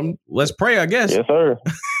 man, let's pray, I guess. Yes, sir.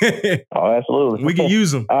 Oh, absolutely. We can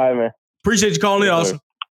use them. All right, man. Appreciate you calling in, Austin.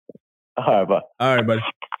 All right, bye. All right, buddy.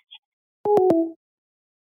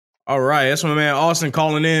 All right, that's my man Austin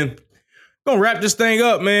calling in. Gonna wrap this thing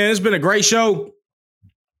up, man. It's been a great show.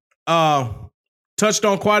 Touched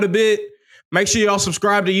on quite a bit. Make sure y'all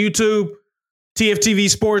subscribe to YouTube, TFTV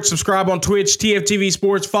Sports. Subscribe on Twitch, TFTV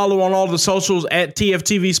Sports. Follow on all the socials at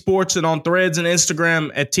TFTV Sports and on Threads and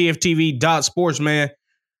Instagram at TFTV.sports, man.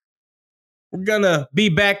 We're going to be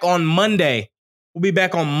back on Monday. We'll be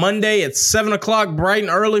back on Monday at 7 o'clock, bright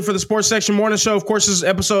and early for the Sports Section Morning Show. Of course, this is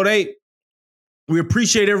episode 8. We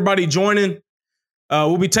appreciate everybody joining.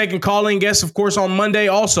 We'll be taking call-in guests, of course, on Monday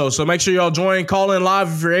also. So make sure y'all join, call in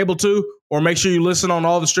live if you're able to, or make sure you listen on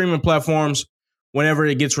all the streaming platforms whenever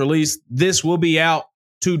it gets released. This will be out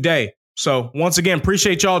today. So once again,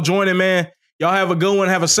 appreciate y'all joining, man. Y'all have a good one.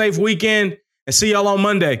 Have a safe weekend, and see y'all on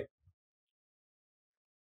Monday.